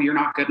 like, well, you're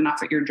not good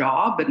enough at your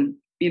job. And,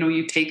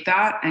 you take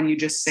that and you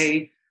just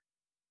say,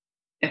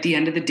 at the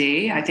end of the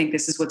day, I think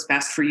this is what's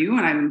best for you.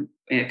 And I'm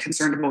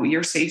concerned about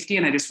your safety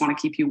and I just want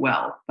to keep you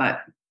well.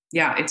 But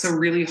yeah, it's a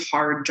really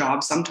hard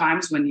job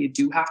sometimes when you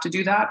do have to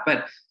do that.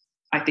 But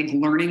I think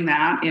learning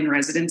that in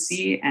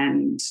residency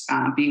and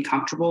being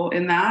comfortable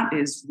in that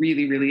is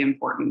really, really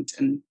important.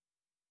 And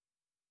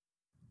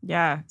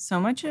yeah, so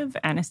much of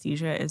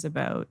anesthesia is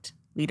about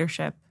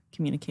leadership,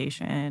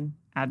 communication,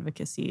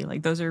 advocacy.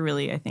 Like those are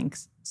really, I think,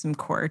 some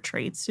core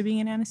traits to being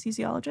an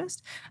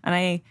anesthesiologist.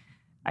 And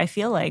I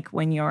feel like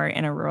when you're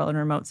in a rural and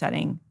remote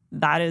setting,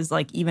 that is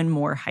like even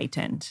more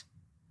heightened.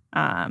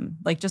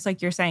 Like just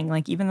like you're saying,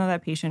 like even though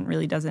that patient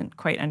really doesn't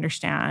quite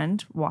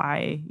understand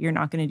why you're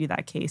not going to do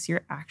that case,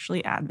 you're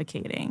actually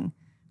advocating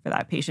for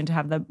that patient to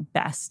have the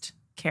best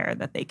care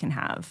that they can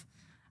have.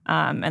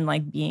 And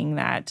like being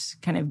that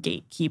kind of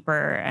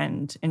gatekeeper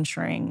and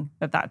ensuring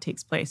that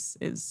takes place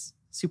is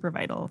super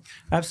vital.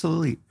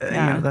 Absolutely.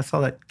 That's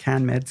all that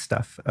CanMed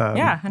stuff.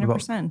 100%.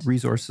 About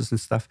resources and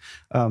stuff.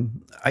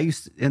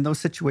 In those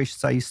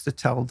situations, I used to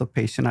tell the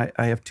patient,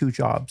 I have two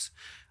jobs,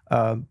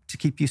 to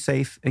keep you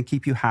safe and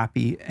keep you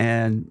happy.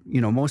 And,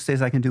 most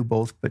days I can do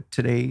both, but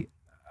today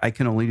I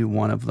can only do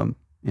one of them.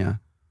 Yeah.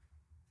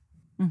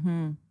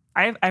 Mm-hmm.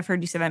 I've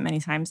heard you say that many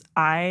times.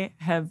 I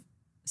have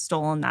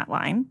stolen that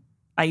line.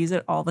 I use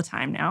it all the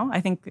time now.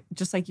 I think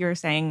just like you were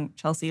saying,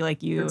 Chelsea,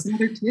 like you... That's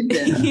another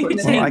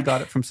tidbit. Well, I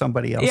got it from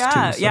somebody else too.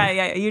 So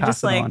You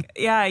just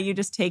you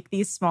just take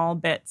these small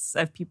bits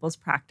of people's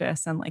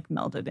practice and like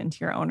meld it into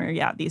your own. Or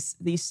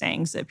these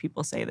sayings that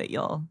people say that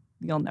you'll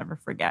never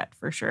forget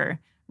for sure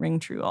ring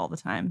true all the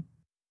time.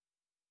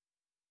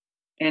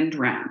 End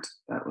rant.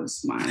 That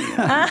was my...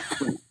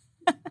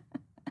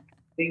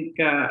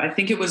 I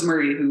think it was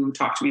Murray who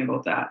talked to me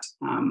about that.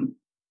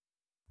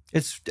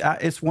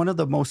 It's one of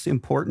the most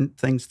important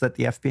things that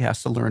the FP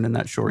has to learn in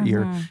that short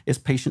year is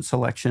patient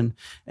selection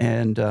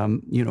and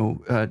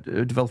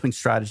developing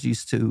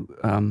strategies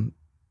to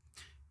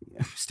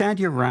stand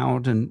your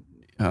ground and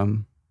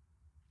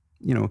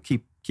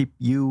keep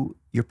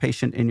your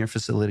patient in your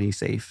facility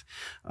safe.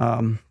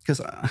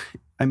 Because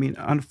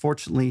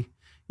unfortunately,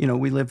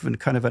 we live in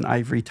kind of an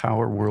ivory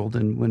tower world,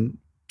 and when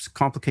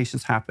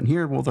complications happen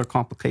here, well, they're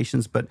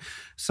complications, but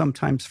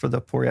sometimes for the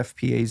poor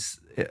FPAs,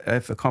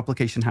 if a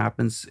complication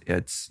happens,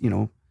 it's,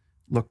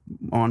 looked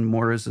on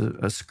more as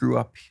a screw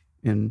up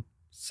in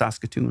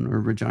Saskatoon or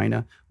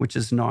Regina, which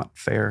is not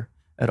fair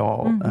at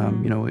all,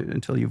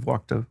 until you've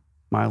walked a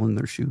mile in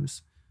their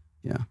shoes.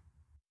 Yeah.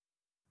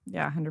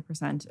 Yeah,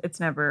 100%. It's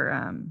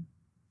never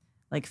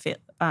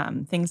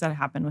things that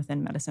happen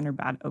within medicine or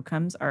bad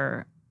outcomes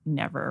are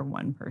never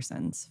one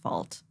person's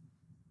fault.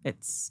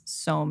 It's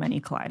so many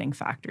colliding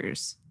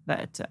factors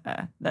that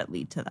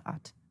lead to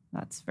that.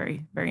 That's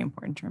very, very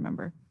important to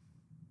remember.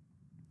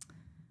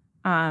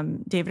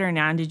 David or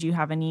Nan, did you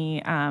have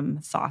any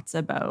thoughts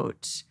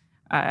about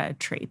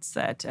traits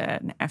that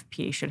an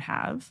FPA should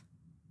have?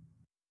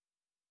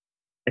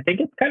 I think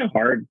it's kind of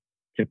hard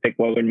to pick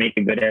what would make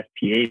a good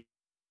FPA.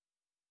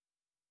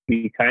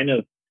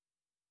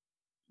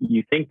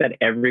 You think that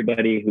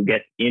everybody who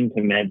gets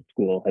into med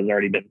school has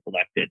already been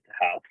selected to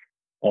have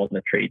all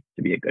the traits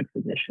to be a good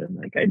physician.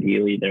 Like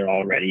ideally, they're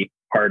already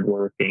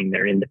hardworking,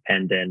 they're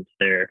independent,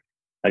 they're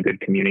a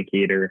good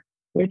communicator,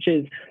 which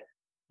is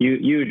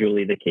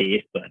usually the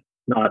case, but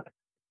not.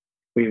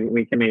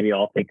 We can maybe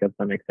all think of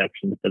some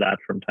exceptions to that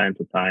from time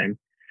to time.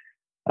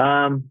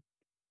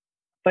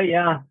 But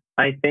yeah,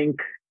 I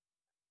think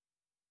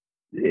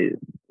to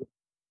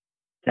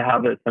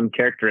have some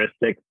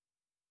characteristics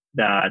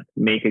that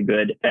make a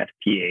good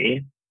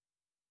FPA,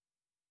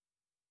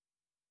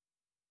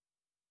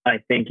 I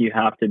think you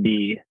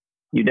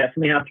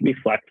definitely have to be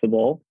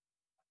flexible,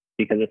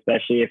 because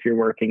especially if you're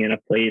working in a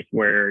place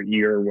where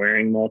you're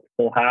wearing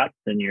multiple hats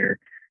and you're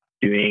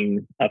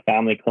doing a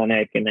family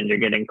clinic and then you're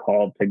getting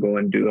called to go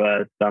and do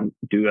a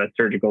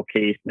surgical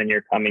case, and then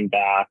you're coming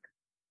back,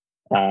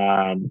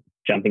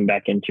 jumping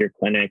back into your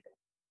clinic.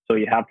 So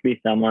you have to be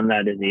someone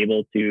that is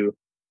able to,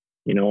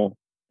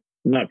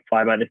 not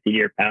fly by the seat of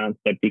your pants,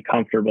 but be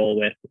comfortable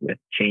with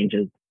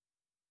changes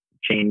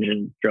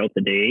throughout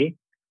the day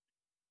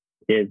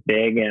is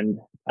big. And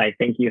I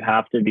think you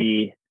have to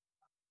be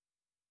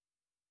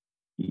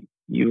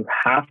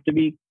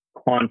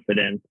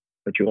confident,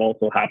 but you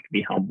also have to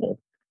be humble.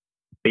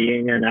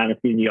 Being an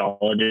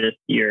anesthesiologist,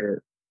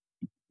 you're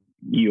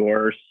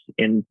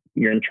in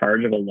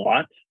charge of a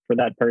lot for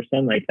that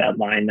person. Like that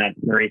line that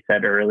Murray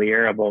said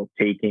earlier about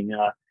taking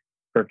a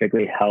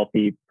perfectly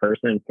healthy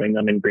person and putting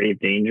them in grave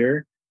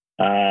danger.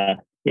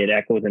 It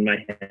echoes in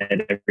my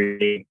head every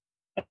day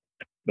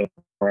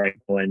before I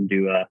go and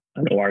do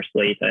an OR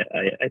slate.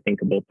 I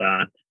think about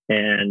that.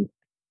 And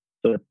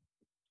so it's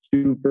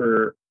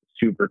super,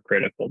 super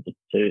critical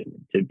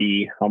to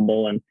be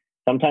humble. And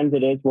sometimes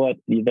it is what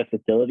the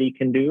facility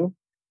can do.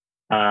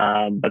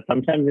 But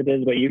sometimes it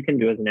is what you can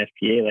do as an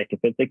FPA. Like if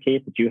it's a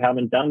case that you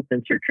haven't done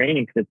since your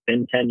training, because it's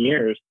been 10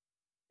 years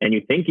and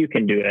you think you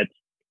can do it,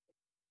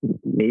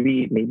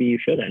 maybe you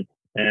shouldn't.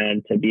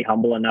 And to be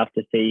humble enough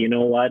to say, you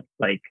know what,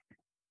 like,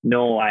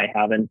 no, I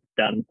haven't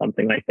done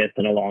something like this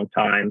in a long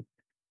time.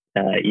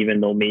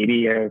 Even though maybe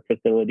your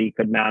facility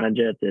could manage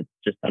it, it's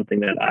just something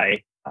that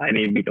I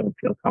maybe don't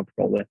feel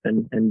comfortable with,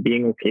 and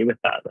being okay with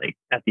that. Like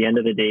at the end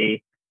of the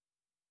day,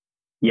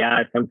 yeah,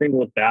 if something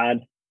goes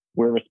bad,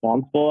 we're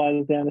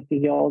responsible as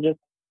anesthesiologists,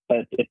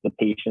 but it's the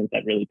patient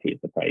that really pays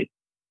the price.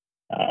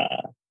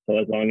 So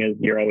as long as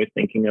you're always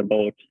thinking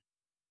about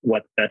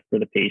what's best for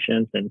the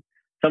patient. And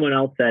someone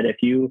else said, if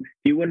you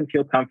wouldn't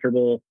feel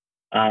comfortable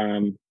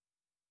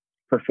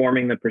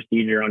performing the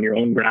procedure on your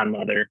own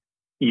grandmother,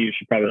 you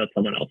should probably let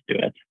someone else do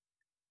it.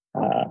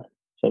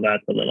 So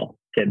that's a little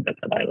tidbit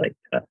that I like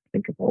to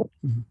think about.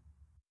 Mm-hmm.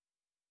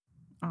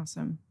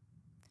 Awesome.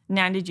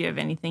 Nan, did you have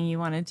anything you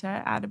wanted to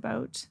add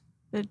about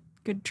the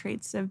good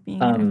traits of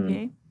being an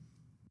FPA?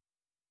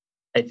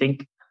 I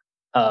think,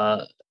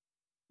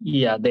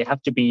 they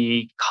have to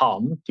be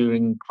calm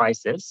during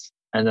crisis,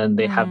 and then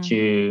they have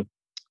to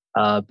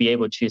be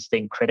able to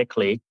think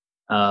critically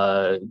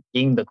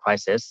in the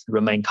crisis,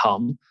 remain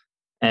calm.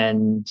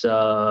 And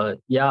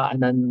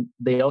and then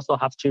they also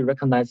have to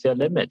recognize their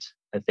limit,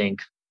 I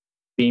think,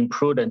 being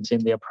prudent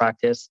in their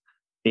practice,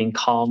 being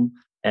calm,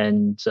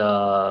 and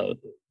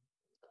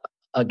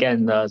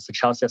again, as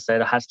Chelsea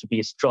said, it has to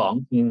be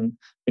strong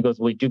because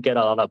we do get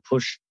a lot of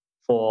push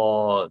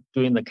for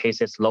doing the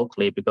cases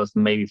locally, because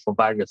maybe for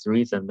various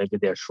reasons, maybe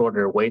they're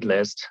shorter wait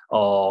list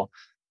or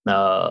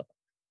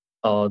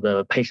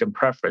the patient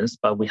preference,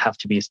 but we have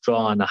to be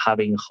strong and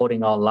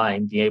holding our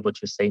line, being able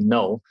to say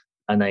no,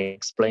 and I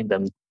explain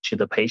them to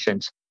the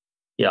patient.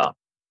 Yeah.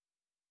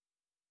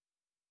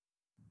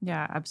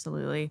 Yeah,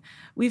 absolutely.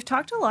 We've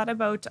talked a lot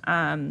about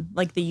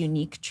like the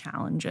unique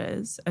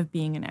challenges of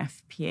being an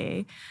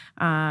FPA,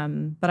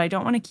 but I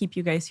don't want to keep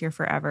you guys here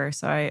forever.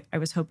 So I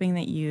was hoping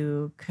that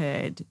you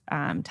could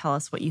tell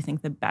us what you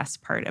think the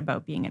best part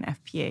about being an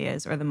FPA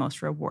is, or the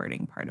most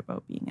rewarding part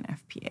about being an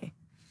FPA.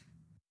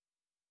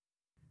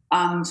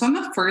 So I'm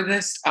the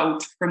furthest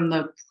out from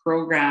the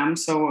program.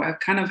 So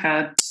I've kind of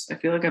I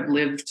feel like I've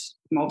lived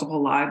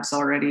multiple lives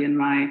already in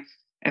my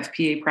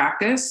FPA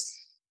practice.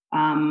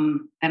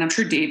 And I'm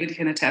sure David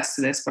can attest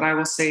to this, but I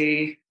will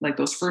say like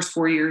those first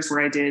 4 years where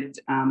I did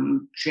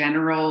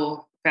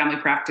general family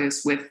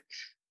practice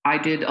I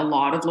did a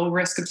lot of low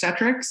risk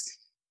obstetrics,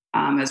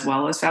 as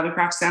well as family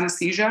practice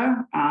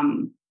anesthesia.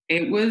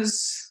 It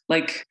was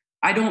like,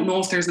 I don't know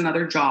if there's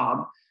another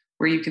job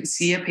where you can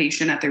see a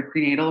patient at their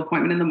prenatal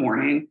appointment in the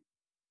morning.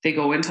 They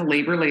go into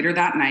labor later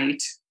that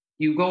night.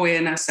 You go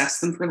in, assess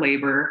them for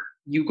labor.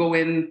 You go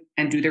in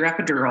and do their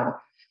epidural.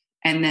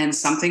 And then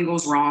something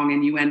goes wrong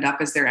and you end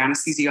up as their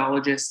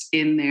anesthesiologist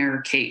in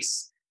their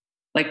case.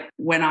 Like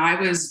when I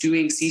was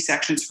doing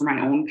C-sections for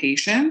my own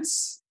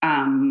patients,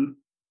 I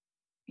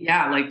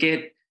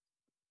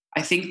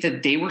think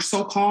that they were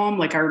so calm.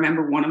 Like I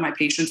remember one of my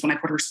patients, when I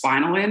put her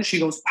spinal in, she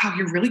goes, "Wow,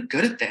 you're really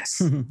good at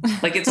this."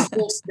 Like it's a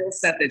whole skill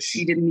set that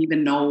she didn't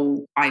even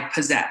know I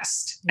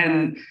possessed. Yeah.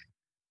 And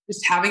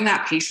just having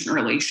that patient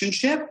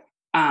relationship,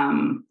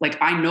 like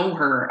I know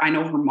her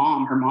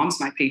mom. Her mom's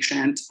my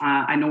patient.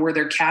 I know where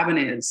their cabin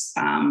is.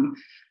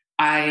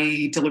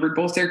 I delivered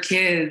both their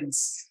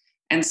kids.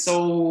 And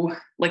so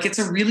like, it's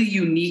a really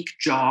unique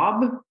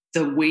job,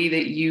 the way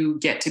that you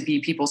get to be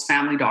people's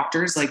family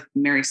doctors, like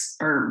Murray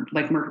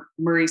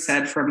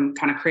said, from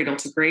kind of cradle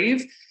to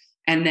grave.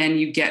 And then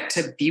you get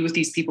to be with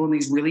these people in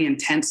these really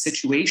intense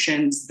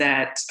situations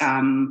that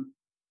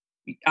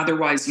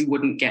otherwise you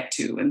wouldn't get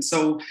to. And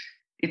so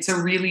it's a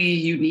really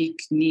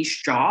unique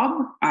niche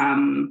job.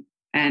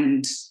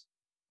 And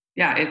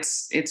yeah,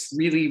 it's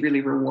really,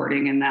 really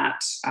rewarding in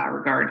that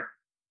regard.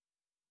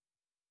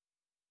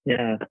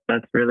 Yeah,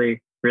 that's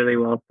really, really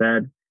well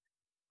said.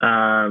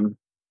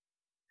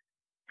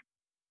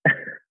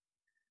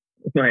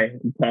 My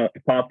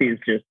Poppy's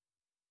just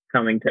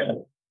coming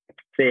to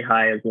say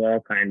hi as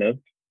well, kind of.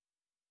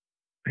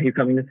 Are you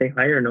coming to say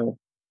hi or no?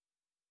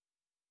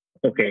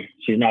 Okay,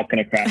 she's not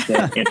going to crash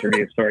the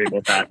interview. Sorry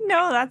about that.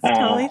 No, that's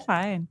totally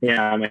fine.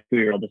 Yeah, my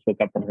 2-year-old just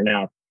woke up from her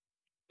nap.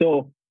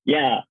 So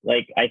yeah,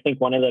 like I think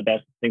one of the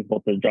best things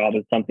about this job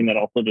is something that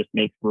also just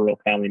makes rural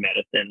family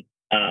medicine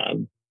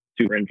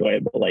super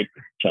enjoyable. Like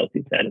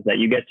Chelsea said, is that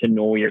you get to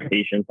know your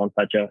patients on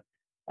such a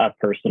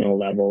personal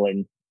level,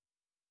 and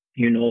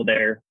you know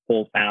their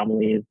whole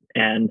families.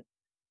 And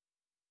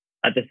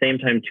at the same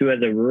time, too,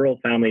 as a rural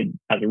family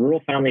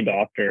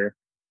doctor,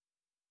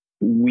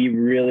 we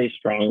really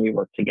strongly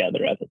work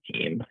together as a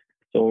team.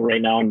 So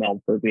right now in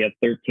Melfort, we have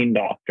 13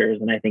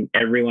 doctors, and I think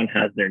everyone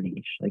has their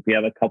niche. Like we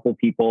have a couple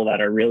people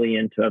that are really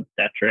into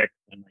obstetrics,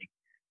 and like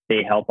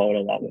they help out a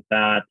lot with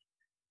that.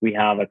 We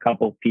have a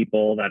couple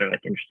people that are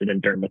like interested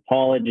in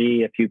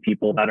dermatology, a few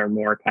people that are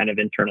more kind of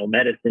internal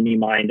medicine-y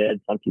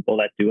minded, some people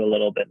that do a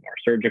little bit more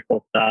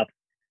surgical stuff.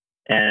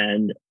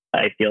 And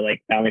I feel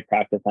like family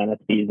practice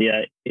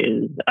anesthesia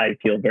I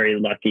feel very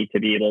lucky to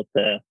be able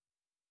to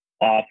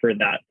offer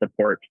that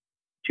support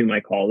to my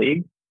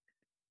colleagues.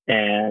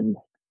 And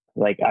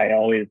like, I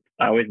always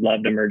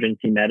loved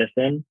emergency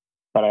medicine,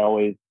 but I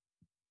always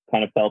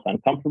kind of felt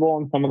uncomfortable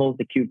in some of those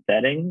acute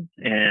settings.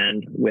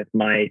 And with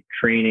my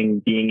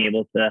training, being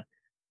able to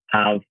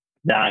have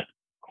that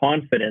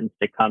confidence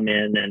to come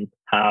in and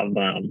have,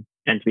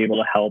 and to be able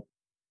to help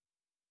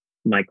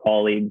my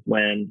colleagues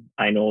when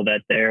I know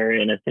that they're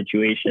in a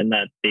situation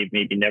that they've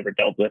maybe never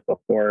dealt with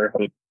before,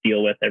 or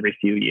deal with every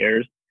few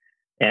years,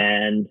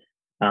 and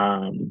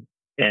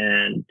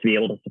to be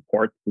able to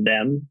support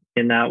them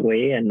in that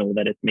way and know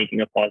that it's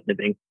making a positive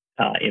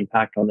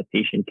impact on the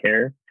patient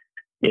care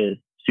is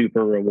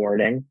super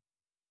rewarding.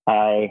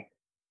 I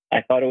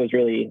thought it was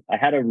I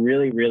had a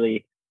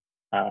really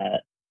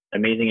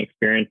amazing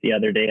experience the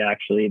other day.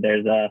 Actually,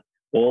 there's a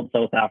old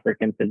South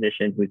African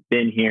physician who's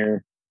been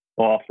here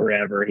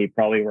forever. He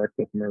probably worked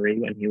with Murray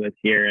when he was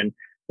here, and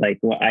like,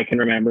 I can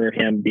remember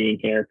him being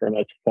here from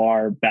as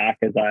far back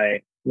as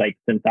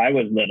since I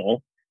was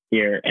little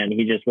here, and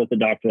he just was a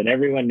doctor that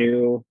everyone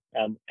knew,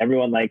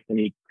 everyone liked him.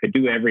 He could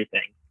do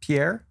everything.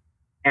 Pierre?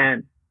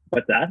 And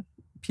what's that?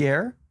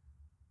 Pierre?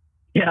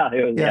 Yeah,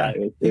 it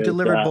was. He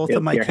delivered both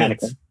of my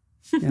kids.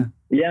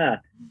 Yeah.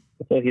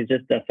 So he's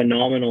just a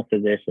phenomenal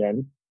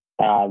physician,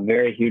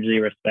 very hugely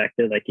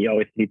respected. Like,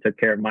 he took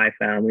care of my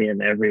family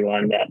and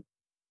everyone that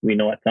we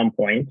know at some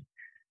point.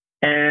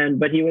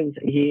 But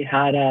he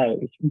had a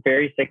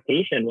very sick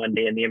patient one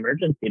day in the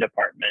emergency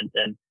department,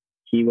 and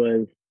he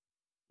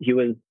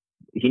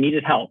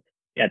needed help.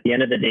 At the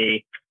end of the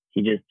day,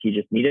 he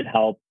just needed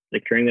help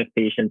securing this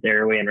patient's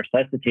airway and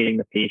resuscitating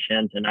the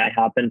patient. And I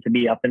happened to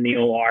be up in the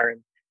OR,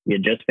 and we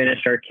had just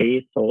finished our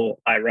case. So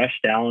I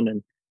rushed down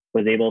and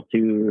was able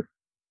to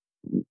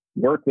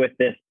work with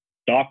this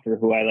doctor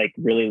who I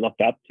really looked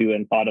up to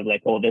and thought of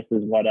oh, this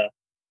is what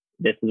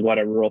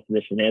a rural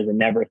physician is, and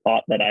never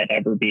thought that I'd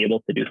ever be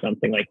able to do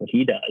something like what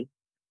he does.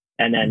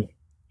 And then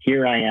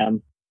here I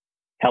am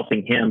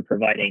helping him,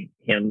 providing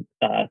him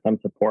some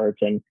support.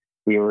 And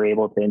we were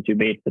able to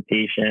intubate the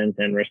patient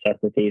and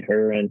resuscitate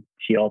her. And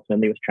she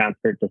ultimately was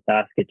transferred to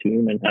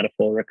Saskatchewan and had a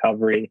full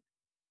recovery.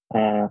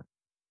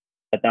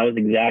 But that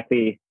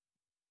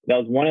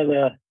was one of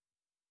the,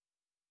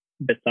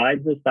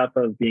 besides the stuff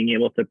of being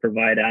able to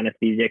provide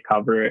anesthesia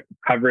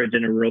coverage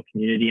in a rural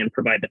community and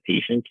provide the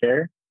patient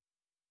care,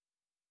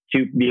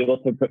 to be able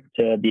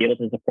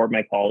to support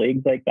my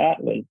colleagues like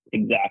that was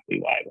exactly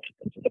why I went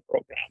into the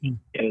program.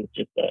 It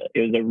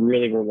was a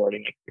really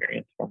rewarding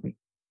experience for me.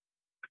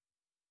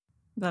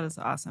 That is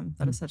awesome.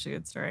 That is such a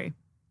good story.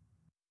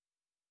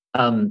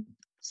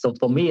 So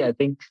for me, I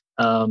think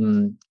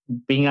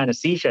being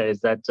anesthesia is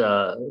that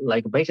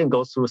a patient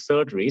goes through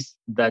surgeries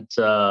that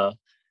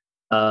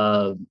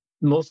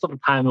most of the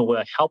time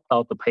will help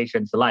out the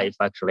patient's life,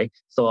 actually.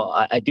 So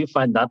I do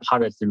find that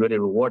part is really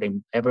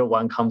rewarding.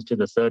 Everyone comes to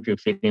the surgery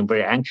feeling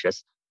very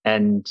anxious.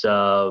 And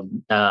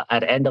at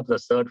the end of the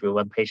surgery,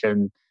 when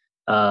patient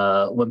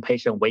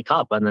wake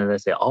up and then they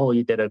say, "Oh,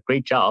 you did a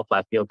great job.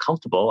 I feel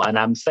comfortable and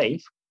I'm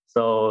safe."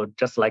 So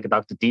just like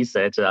Dr. Dease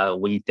said,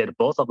 we did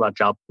both of our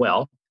job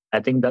well. I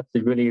think that's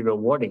really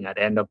rewarding at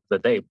the end of the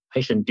day.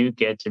 Patients do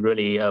get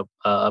really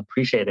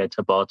appreciated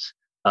about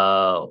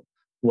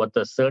what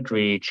the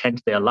surgery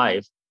changed their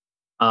life.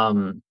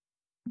 And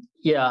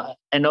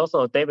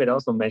also David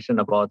also mentioned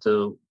about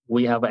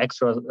we have an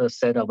extra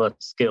set of a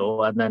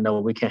skill, and then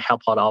we can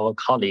help out our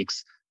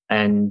colleagues.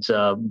 And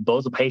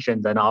both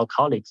patients and our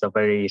colleagues are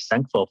very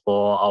thankful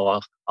for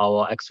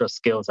our extra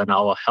skills and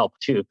our help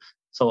too.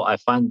 So I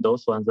find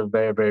those ones are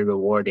very, very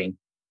rewarding.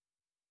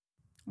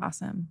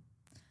 Awesome.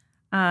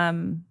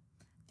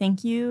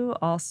 Thank you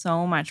all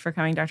so much for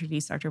coming, Dr.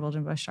 Dease, Dr.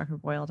 Wilgenbusch, Dr.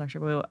 Boyle,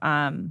 Dr. Wu.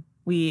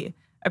 We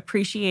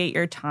appreciate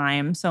your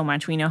time so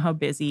much. We know how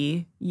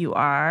busy you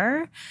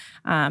are,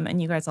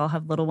 and you guys all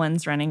have little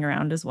ones running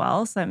around as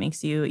well, so that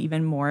makes you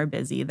even more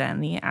busy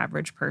than the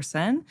average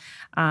person.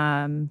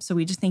 So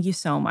we just thank you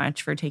so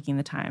much for taking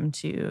the time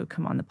to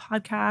come on the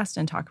podcast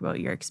and talk about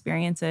your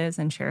experiences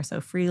and share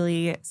so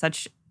freely.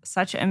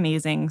 Such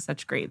amazing,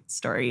 such great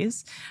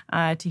stories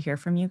to hear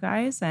from you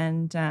guys.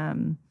 And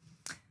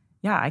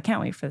I can't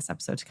wait for this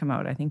episode to come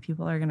out. I think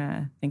people are going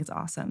to think it's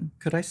awesome.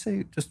 Could I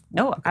say just...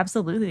 Oh,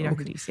 absolutely,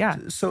 Dr. Dease. Yeah.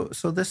 So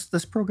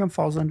this program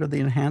falls under the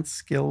Enhanced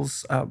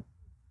Skills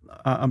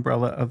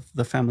umbrella of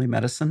the Family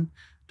Medicine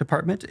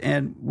Department.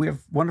 And we have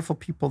wonderful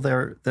people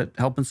there that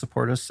help and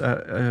support us.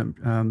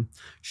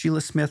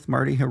 Sheila Smith,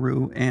 Marty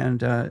Haru,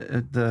 and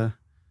the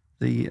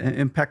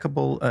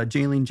impeccable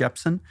Jaylene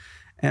Jepson.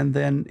 And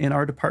then in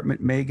our department,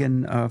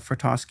 Megan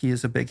Fortosky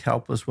is a big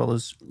help, as well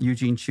as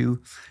Eugene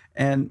Chu.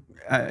 And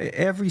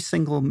every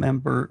single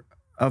member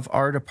of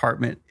our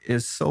department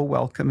is so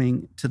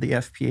welcoming to the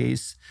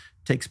FPAs,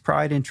 takes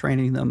pride in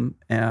training them.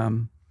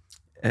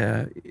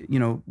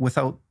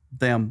 Without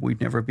them,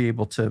 we'd never be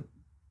able to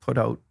put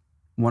out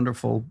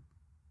wonderful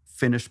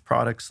finished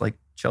products like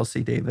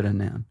Chelsea, David, and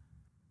Nan.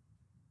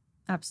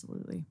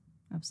 Absolutely.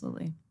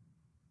 Absolutely.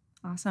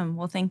 Awesome.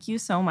 Well, thank you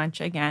so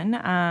much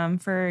again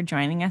for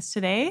joining us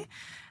today.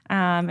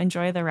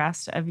 Enjoy the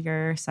rest of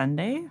your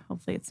Sunday.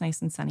 Hopefully it's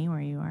nice and sunny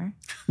where you are.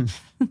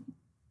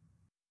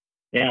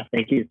 Yeah,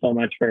 thank you so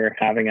much for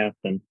having us.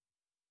 And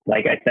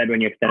like I said,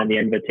 when you extended the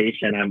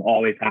invitation, I'm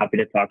always happy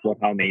to talk about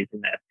how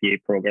amazing the SPA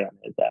program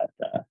is at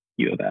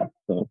U of S.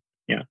 So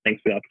yeah,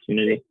 thanks for the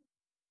opportunity.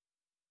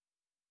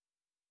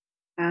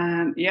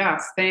 And yeah,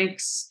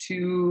 thanks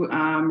to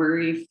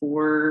Murray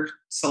for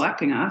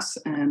selecting us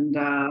and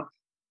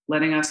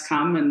letting us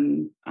come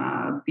and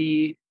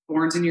be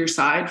thorns in your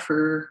side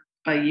for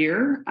a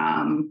year.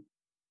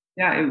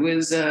 Yeah, it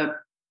was a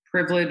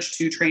privilege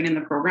to train in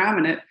the program,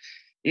 and it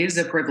is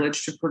a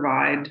privilege to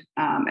provide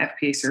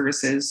FPA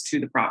services to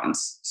the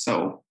province.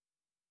 So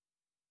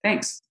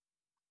thanks.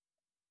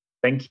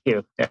 Thank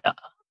you. Yeah.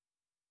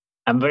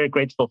 I'm very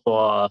grateful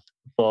for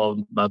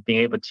being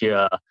able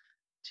to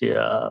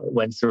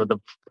went through the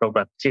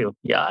program too.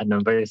 Yeah, and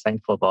I'm very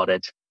thankful about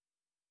it.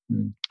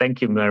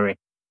 Thank you, Mary.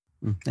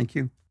 Thank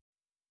you.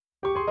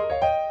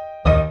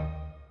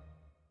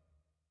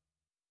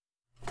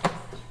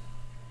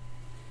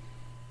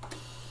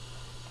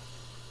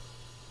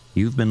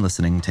 You've been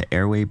listening to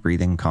Airway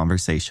Breathing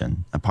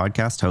Conversation, a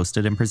podcast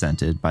hosted and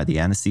presented by the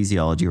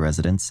anesthesiology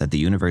residents at the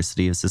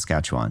University of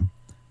Saskatchewan.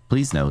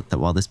 Please note that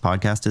while this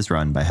podcast is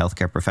run by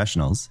healthcare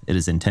professionals, it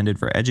is intended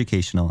for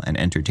educational and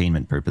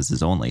entertainment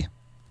purposes only.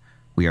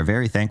 We are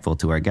very thankful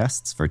to our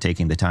guests for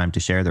taking the time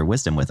to share their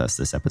wisdom with us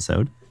this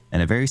episode,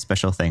 and a very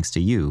special thanks to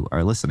you,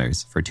 our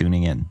listeners, for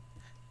tuning in.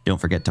 Don't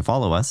forget to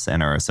follow us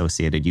and our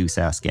associated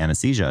USask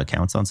Anesthesia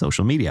accounts on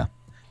social media.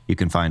 You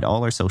can find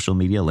all our social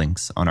media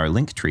links on our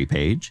Linktree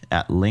page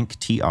at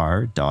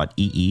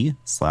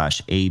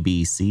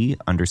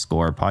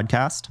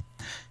linktr.ee/abc_podcast.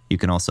 You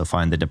can also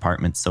find the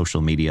department's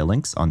social media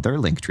links on their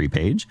Linktree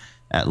page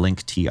at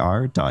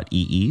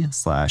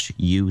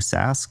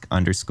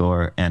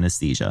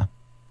linktr.ee/usask_anesthesia.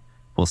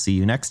 We'll see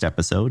you next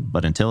episode,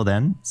 but until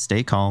then,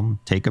 stay calm,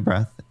 take a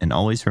breath, and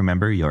always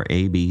remember your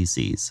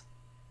ABCs.